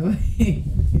 Wow.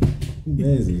 Who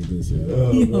bands is this, yo?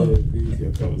 Oh, man. BET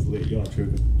Uncut was lit. Y'all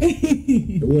tripping.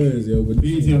 It was, yo. But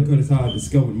BET Uncut is how I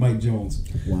discovered Mike Jones.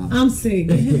 Wow. I'm sick.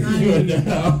 Get him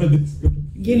out of here.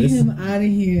 Get him out of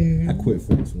here. I quit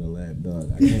Facts from the Lab,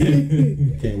 dog. I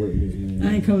can't work with this man.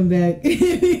 I ain't coming back.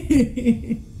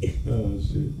 Oh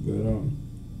shit, but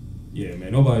yeah,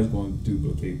 man, nobody's going to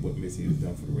duplicate what Missy has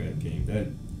done for the rap game. That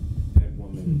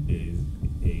woman is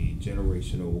a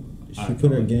generational. She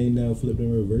put her game down, flipped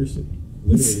and reversed it.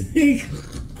 Literally.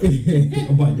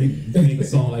 Nobody make a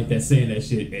song like that saying that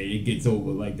shit, and it gets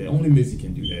over like that. Only Missy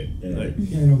can do that. Yeah. Like,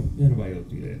 can't nobody else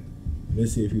do that.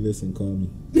 Missy, if you listen, call me.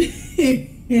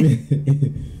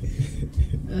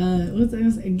 What's I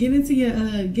gonna say? Get into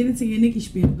your Nicki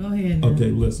spiel. Go ahead. Now.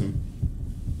 Okay, listen,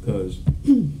 because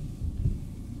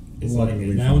it's like Walking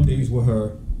away nowadays with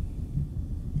her,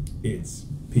 it's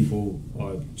people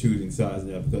are choosing sides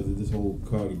now because of this whole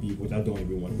Cardi B, which I don't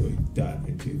even want to really dive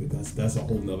into, because that's a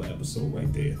whole nother episode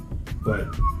right there.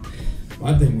 But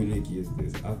my thing with Nicki is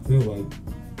this: I feel like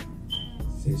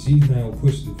since she's now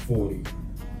pushing 40,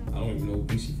 I don't even know,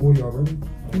 is she 40 already?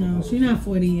 No, she's not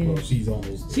 40 yet. Well, she's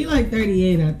almost. She like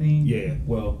 38, I think. Yeah,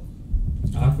 well,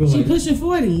 I feel She like pushing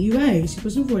 40. You right? She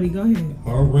pushing 40. Go ahead.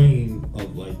 her reign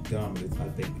of like dominance, I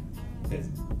think,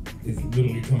 is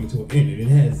literally coming to an end, and it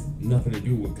has nothing to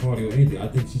do with Cardi or anything. I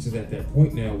think she's just at that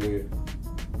point now where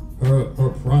her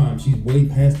prime, she's way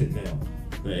past it now,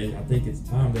 and I think it's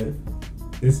time that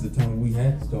this is the time we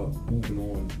have to start moving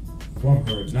on from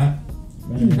her.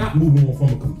 Not moving on from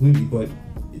her completely, but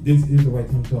this is the right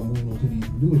time to start moving on to these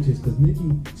newer chicks, because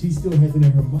Nicki, she still has it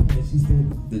in her mind that she's still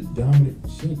the dominant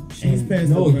chick. She's past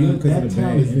that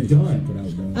time is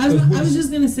done. I was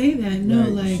just gonna say that. No,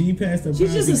 like she passed her.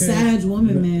 she's just a sad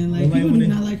woman, man. Like people do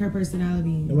not like her personality.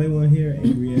 Nobody want to hear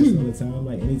angry ass all the time.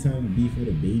 Like anytime you beef with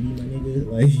a baby, my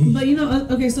nigga. Like. But you know,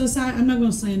 okay. So aside, I'm not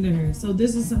gonna slander her. So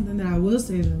this is something that I will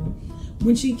say though.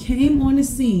 When she came on the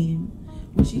scene,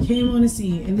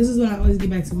 and this is what I always get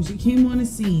back to. When she came on the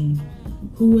scene,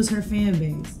 who was her fan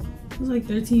base? It was like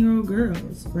 13-year-old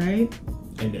girls, right?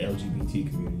 And the LGBT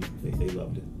community, they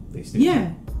loved it. They still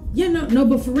Yeah. Yeah, no,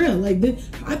 but for real, like,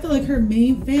 I feel like her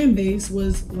main fan base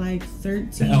was like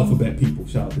 13. The alphabet people,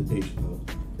 shout out to Dave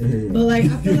Chappelle. But like,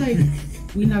 I feel like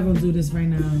we're not gonna do this right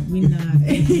now. We not.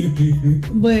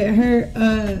 But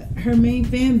her main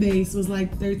fan base was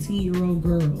like 13-year-old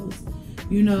girls.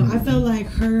 You know, I felt like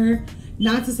her.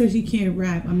 Not to say she can't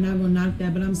rap. I'm not gonna knock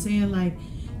that, but I'm saying like,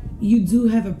 you do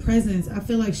have a presence. I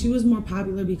feel like she was more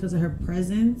popular because of her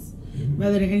presence.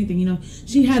 Rather than anything, you know,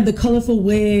 she had the colorful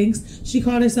wigs. She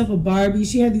called herself a Barbie.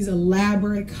 She had these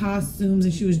elaborate costumes,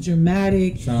 and she was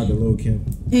dramatic. Shout out to Lil' Kim.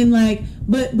 And like,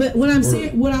 but what I'm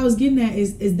saying, what I was getting at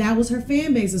is that was her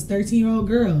fan base, is 13-year-old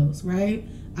girls, right?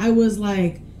 I was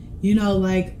like, you know,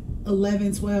 like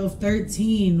 11, 12,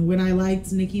 13 when I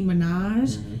liked Nicki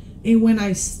Minaj, and when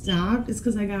I stopped, it's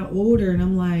because I got older, and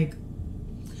I'm like,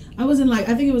 I wasn't like,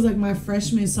 I think it was like my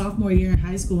freshman, sophomore year in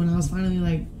high school when I was finally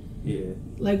like. Yeah.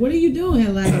 Like, what are you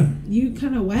doing? Like, you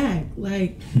kind of whack.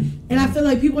 Like, and I feel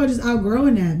like people are just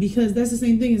outgrowing that, because that's the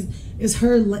same thing. Is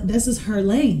her, this is her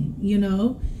lane, you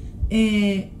know,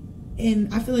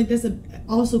 and I feel like that's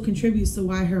also contributes to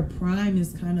why her prime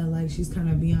is kind of like, she's kind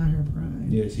of beyond her prime.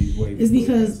 Yeah, she's way. It's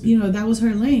because, you know, that was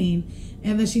her lane,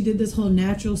 and then she did this whole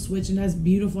natural switch, and that's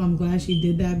beautiful. I'm glad she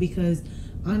did that, because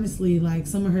honestly, like,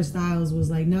 some of her styles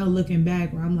was like, now looking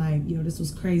back, where I'm like, yo, this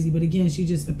was crazy. But again, she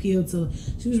just appealed to,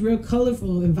 she was real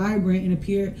colorful and vibrant, and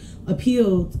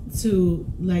appealed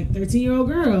to like 13-year-old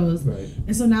girls. Right.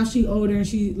 And so now she older, and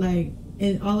she like,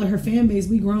 and all of her fan base,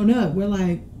 we grown up. We're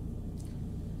like,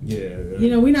 yeah.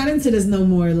 you know, we're not into this no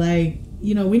more. Like,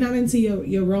 you know, we're not into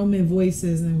your Roman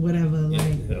voices and whatever.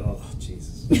 Like, oh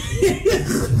Jesus.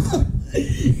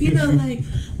 You know, like.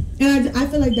 And I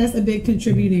feel like that's a big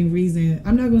contributing reason.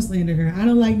 I'm not gonna slander her. I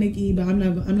don't like Nicki, but I'm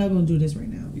not gonna do this right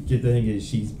now. The thing is,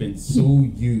 she's been so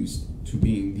used to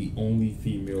being the only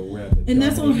female rapper, and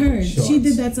that's on her. Charts. She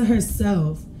did that to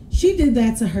herself. She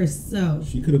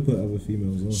could have put other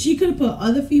females on. She could have put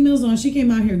other females on. She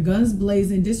came out here guns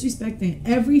blazing, disrespecting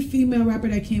every female rapper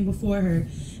that came before her,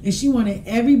 and she wanted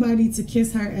everybody to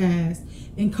kiss her ass.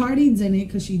 And Cardi didn't,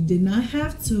 because she did not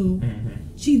have to.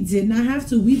 She did not have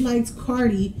to. We liked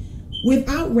Cardi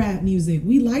without rap music.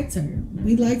 We liked her.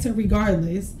 We liked her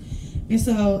regardless. And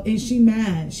so, and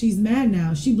she's mad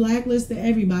now. She blacklisted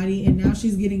everybody, and now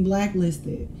she's getting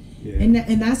blacklisted. Yeah.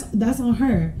 And that's on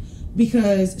her,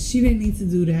 because she didn't need to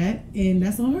do that, and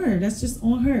that's on her. That's just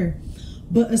on her.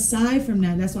 But aside from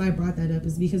that, that's why I brought that up,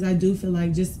 is because I do feel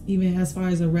like, just even as far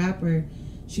as a rapper,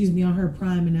 she's beyond her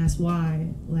prime, and that's why,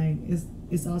 like,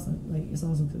 it's awesome. Like, it's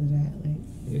awesome because of that. Like,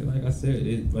 yeah, like I said,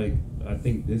 I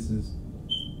think this is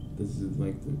this is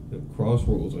like the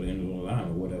crossroads or the end of the line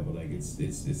or whatever. Like it's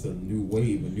a new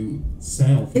wave, a new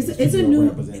sound. For It's a new,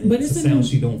 rappers, and but it's it's a a sound new,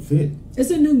 she don't fit. it's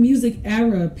a new music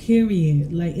era.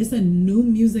 Period. Like it's a new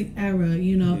music era.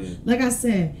 You know, Yeah. like I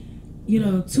said, you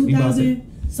know, We about to- 2000.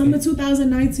 Summer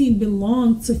 2019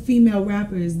 belonged to female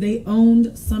rappers. They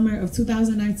owned summer of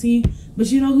 2019. But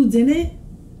you know who didn't?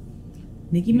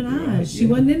 Nicki Minaj. She Yeah.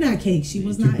 wasn't in that cake. She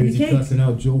was Too not in the busy cake. cussing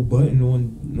out Joe Button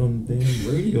on damn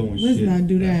radio and Let's shit. not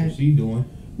do That's that. what she doing.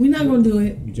 We're not gonna do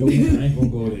it. Joe, I ain't gonna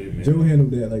go there, man. Joe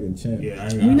handled that like a champ.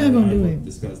 Yeah, We're not gonna do I it. ain't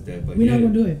discuss that, but We're yeah, not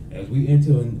gonna do it. as we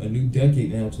enter a new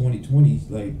decade now, 2020,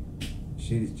 like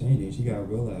shit is changing. She gotta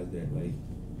realize that, like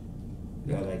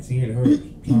seeing her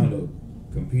trying to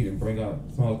compete and bring out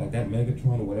songs like that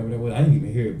Megatron or whatever that was. I didn't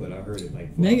even hear it, but I heard it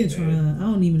like flopped Megatron. I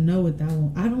don't even know what that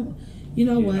one. I don't. You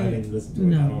know bad. what? Yeah, I didn't listen to it.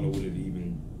 No. I don't know what it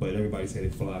even. But everybody said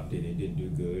it flopped and it didn't do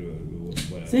good or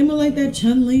whatever. Same with like that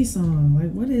Chun Li song.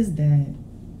 Like, what is that?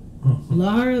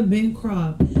 Lara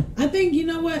Bancroft. I think, you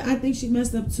know what? I think she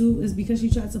messed up too is because she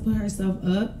tried to put herself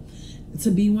up to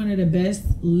be one of the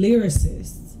best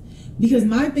lyricists. Because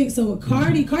my thing, so with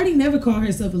Cardi never called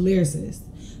herself a lyricist.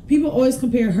 People always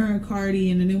compare her and Cardi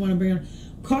and then they want to bring her.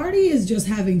 Cardi is just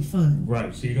having fun.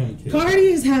 Right, she don't care. Cardi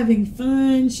is having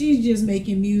fun. She's just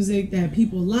making music that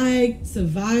people like, to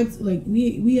vibe. Like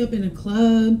we up in a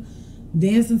club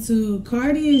dancing to.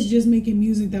 Cardi is just making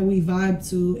music that we vibe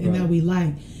to and that Right. we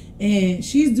like. And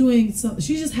she's doing so.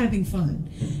 She's just having fun.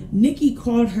 Nicki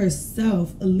called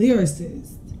herself a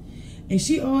lyricist, and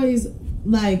she always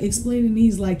like explaining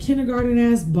these like kindergarten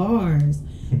ass bars.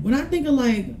 When I think of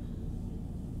like.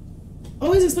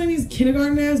 Always explain these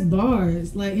kindergarten ass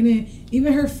bars. Like, and then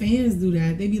even her fans do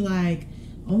that. They be like,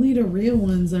 only the real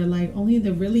ones are like, only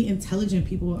the really intelligent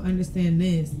people will understand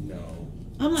this. No.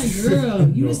 I'm like, girl,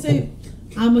 you No. just say,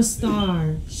 I'm a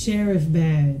star, sheriff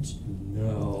badge.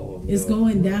 No. It's no,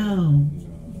 going bro. down.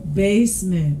 No.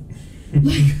 Basement. Like,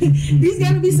 these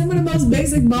gotta be some of the most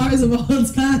basic bars of all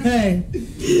time.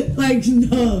 Like,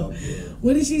 no.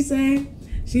 What did she say?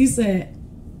 She said,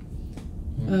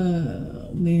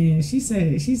 man, she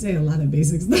said a lot of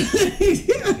basic stuff. Yeah,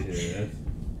 that's,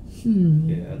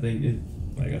 yeah, I think it.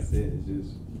 Like I said, it's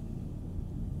just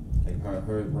like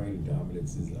her reign of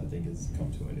dominance is. I think it's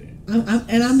come to an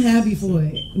end. I'm happy for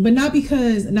it, but not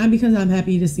because I'm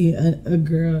happy to see a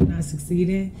girl not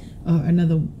succeeding or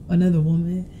another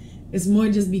woman. It's more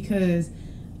just because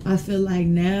I feel like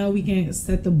now we can't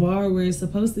set the bar where it's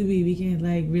supposed to be. We can't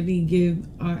like really give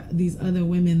these other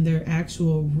women their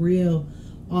actual real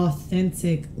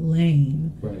authentic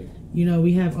lane. Right. You know,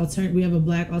 we have a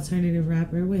black alternative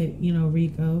rapper with, you know,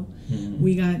 Rico. Mm-hmm.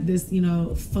 We got this, you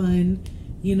know, fun,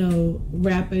 you know,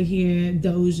 rapper here,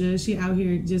 Doja. She out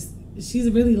here she's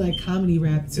really like comedy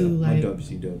rap too, Yeah, like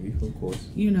WCW, of course.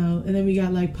 you know. And then we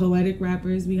got like poetic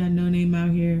rappers. We got No Name out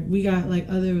here. We got like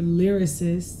other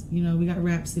lyricists. You know, we got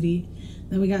Rhapsody.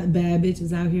 Then we got bad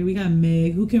bitches out here. We got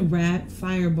Meg who can rap,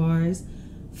 fire bars.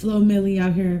 Flo Millie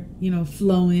out here, you know,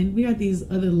 flowing. We got these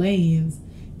other lanes,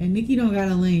 and Nicki don't got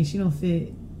a lane. She don't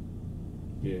fit.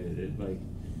 Yeah,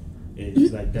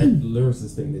 it's like that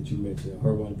lyricist thing that you mentioned.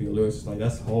 Her wanting to be a lyricist, like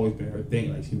that's always been her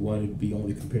thing. Like she wanted to be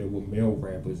only compared with male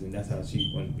rappers, and that's how she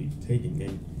wanted to be taken.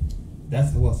 And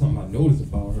that's something I noticed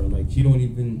about her. Like she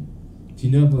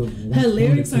never. Her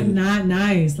lyrics are not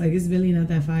nice. Like it's really not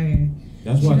that fire.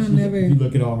 That's She why don't never- if you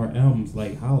look at all her albums,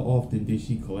 like how often did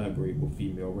she collaborate with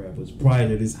female rappers prior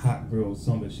to this Hot Girl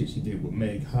Summer shit she did with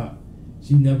Meg Hot?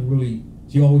 She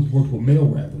always worked with male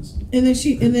rappers. And then it's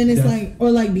That's- like, or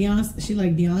like Beyonce. She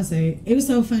like Beyonce. It was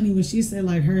so funny when she said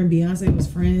like her and Beyonce was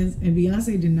friends, and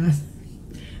Beyonce did not.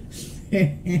 Yeah,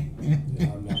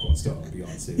 I'm not gonna start on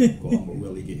Beyonce. I'm gonna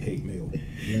really get hate mail.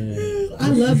 Man, I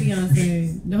love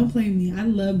Beyonce. Don't play me. I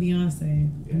love Beyonce.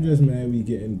 I'm just mad we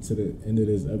getting to the end of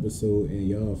this episode and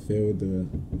y'all failed to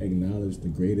acknowledge the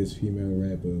greatest female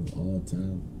rapper of all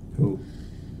time, Who?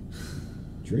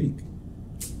 Drake.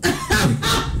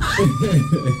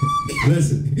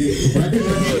 Listen, if I get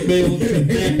a hate mail,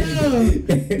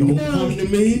 don't come to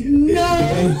me.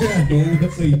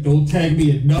 No. Don't tag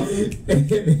me in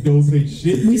nothing. Don't say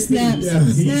shit. We snaps. Yeah.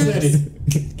 He said Snaps.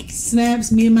 it.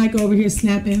 Snaps. Me and Mike over here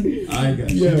snapping. I ain't got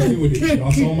shit to do with it.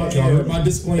 Y'all heard my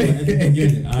disclaimer at the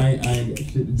beginning. I ain't got shit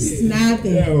to do with it.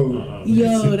 Snapping.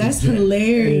 Yo, that's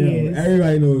hilarious.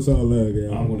 Everybody knows it's all love,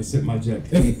 yeah. I'm gonna sip my jet.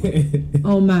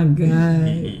 Oh my god.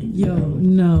 Yo,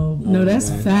 no, that's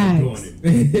I'm facts. doing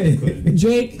it.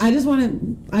 Drake, I just want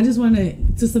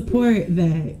to support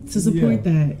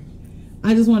that.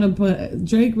 I just want to put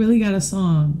Drake really got a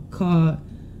song called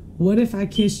 "What If I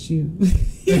Kissed You."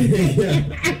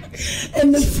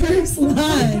 And the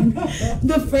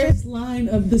first line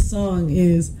of the song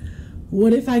is,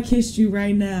 "What if I kissed you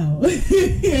right now?"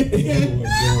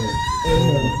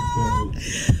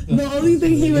 The only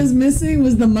thing he was missing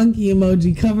was the monkey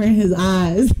emoji covering his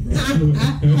eyes.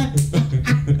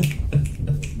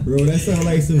 Bro, that sounds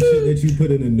like some shit that you put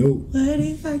in a note. What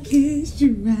if I kissed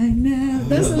you right now?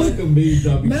 That's what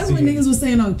niggas was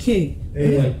saying on Kick.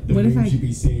 Hey, like the what if memes you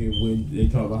be seeing when they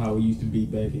talk about how we used to be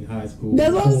back in high school.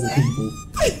 That's what I'm Old saying. people.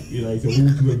 You're like, so what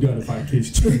would you have done if I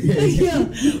kissed you? Yeah,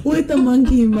 with the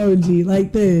monkey emoji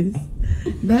like this.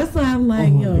 That's why I'm like,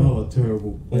 oh my yo. God,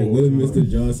 terrible. Like, what if Mr.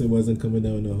 Johnson wasn't coming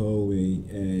down the hallway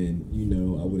and, you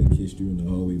know, I would have kissed you in the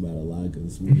hallway by the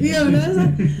lockers? Yo, that's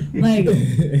like,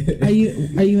 are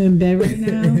you in bed right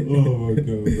now? Oh my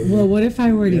God. Well, what if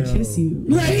I were to kiss you?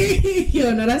 Like,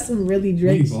 yo, no, that's some really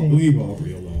Drake shit. Leave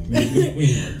Aubrey alone. We ain't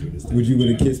gonna do this. Would you would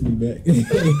have kissed me back?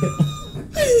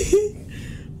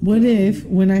 What if,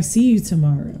 when I see you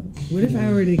tomorrow, what if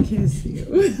I were to kiss you?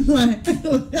 Like,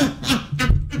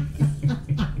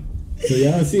 So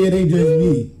y'all see, it ain't just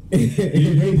me.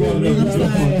 They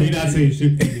not saying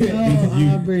shit.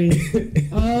 oh, Aubrey.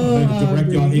 Oh,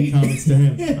 Direct y'all Aubrey. hate comments to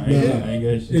him. I ain't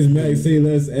got shit. It's Max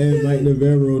Sayless and Mike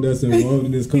Navarro that's involved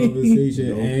in this conversation,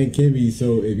 No. and Kimmy.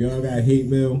 So if y'all got hate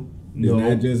mail, it's No.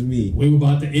 not just me. We were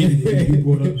about to end it. You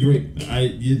brought up Drake.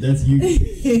 That's you.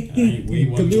 We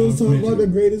Because we was talking about the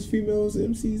greatest females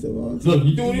MCs of all time. Look,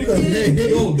 you doing it?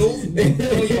 Yo,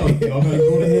 y'all gotta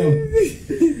go to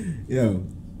him. Yo,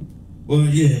 Well,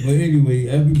 yeah, but anyway,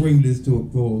 as we bring this to a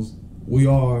close, we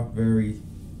are very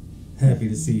happy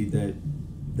to see that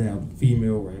now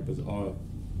female rappers are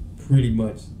pretty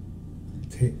much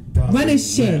Running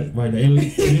shit. Right now, in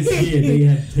this year they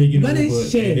have taken Running over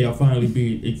shit. and they are finally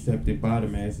being accepted by the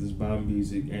masses, by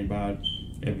music, and by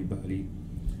everybody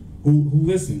who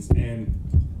listens. And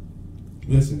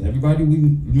listen, everybody we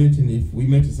mention, if we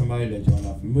mention somebody that y'all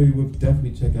not familiar with,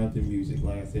 definitely check out their music.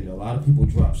 Like I said, a lot of people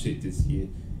drop shit this year.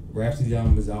 Rhapsody's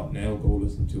album is out now. Go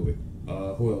listen to it.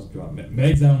 Who else dropped?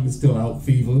 Meg's album is still out.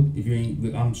 Fever. If you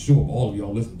ain't, I'm sure all of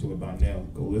y'all listen to it by now.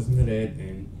 Go listen to that.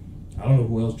 And I don't know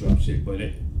who else dropped shit, but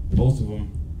most of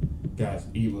them guys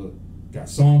either got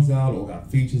songs out or got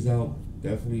features out.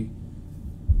 Definitely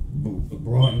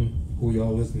broaden who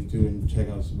y'all listening to and check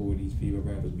out some more of these female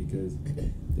rappers because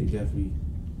they definitely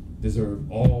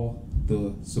deserve all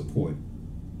the support.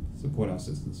 Support our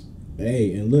sisters.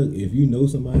 hey, and look, if you know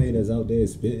somebody that's out there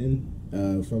spitting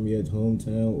from your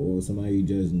hometown or somebody you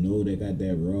just know that got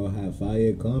that raw hot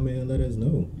fire, comment and let us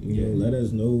know. You know, let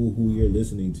us know who you're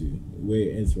listening to.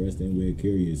 We're interested, we're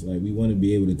curious. Like, we want to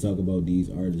be able to talk about these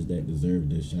artists that deserve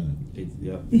this shine.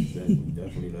 Yep, exactly.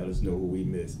 Definitely let us know who we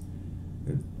missed.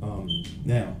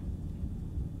 Now,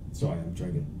 sorry, I'm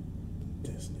drinking.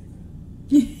 This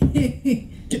nigga.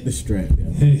 Get the strap,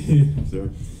 yo. Sorry.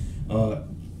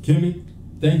 Kimmy,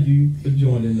 thank you for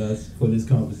joining us for this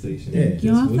conversation. Yeah. Thank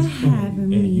y'all This was for fun. having and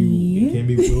me.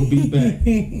 Kimmy will be back.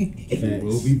 Facts.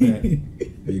 We'll be back.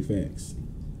 Big facts.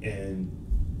 And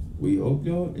we hope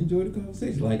y'all enjoy the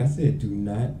conversation. Like I said, do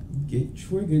not get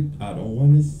triggered. I don't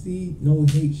want to see no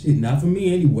hate shit. Not for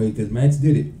me anyway, because Max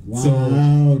did it. Wow,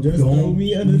 So just throw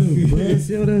me under the bus.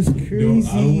 Yo, that's crazy.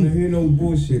 I don't want to hear no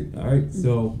bullshit. All right,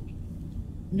 so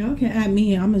Y'all can add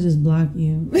me. I'ma just block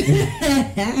you. I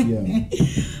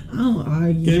don't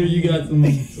argue. Kimmy, you got some.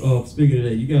 Speaking of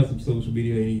that, you got some social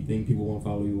media, anything people want to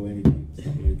follow you or anything,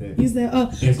 something like that. You said,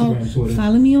 Instagram, Twitter.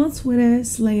 follow me on Twitter,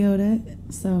 Slayota.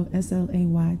 So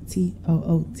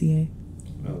SLAYTOOTA.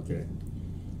 Okay.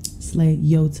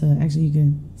 Slayota. Actually, you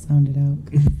can sound it out.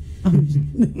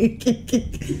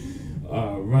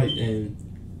 All right, and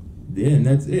then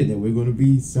that's it. And we're gonna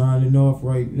be signing off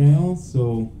right now.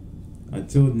 So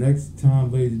until next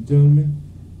time, ladies and gentlemen,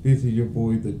 this is your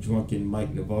boy, the drunken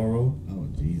Mike Navarro. Oh,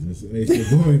 Jesus. It's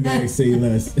your boy, Max Say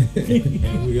Less.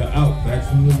 And we are out. Back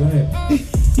from the lab.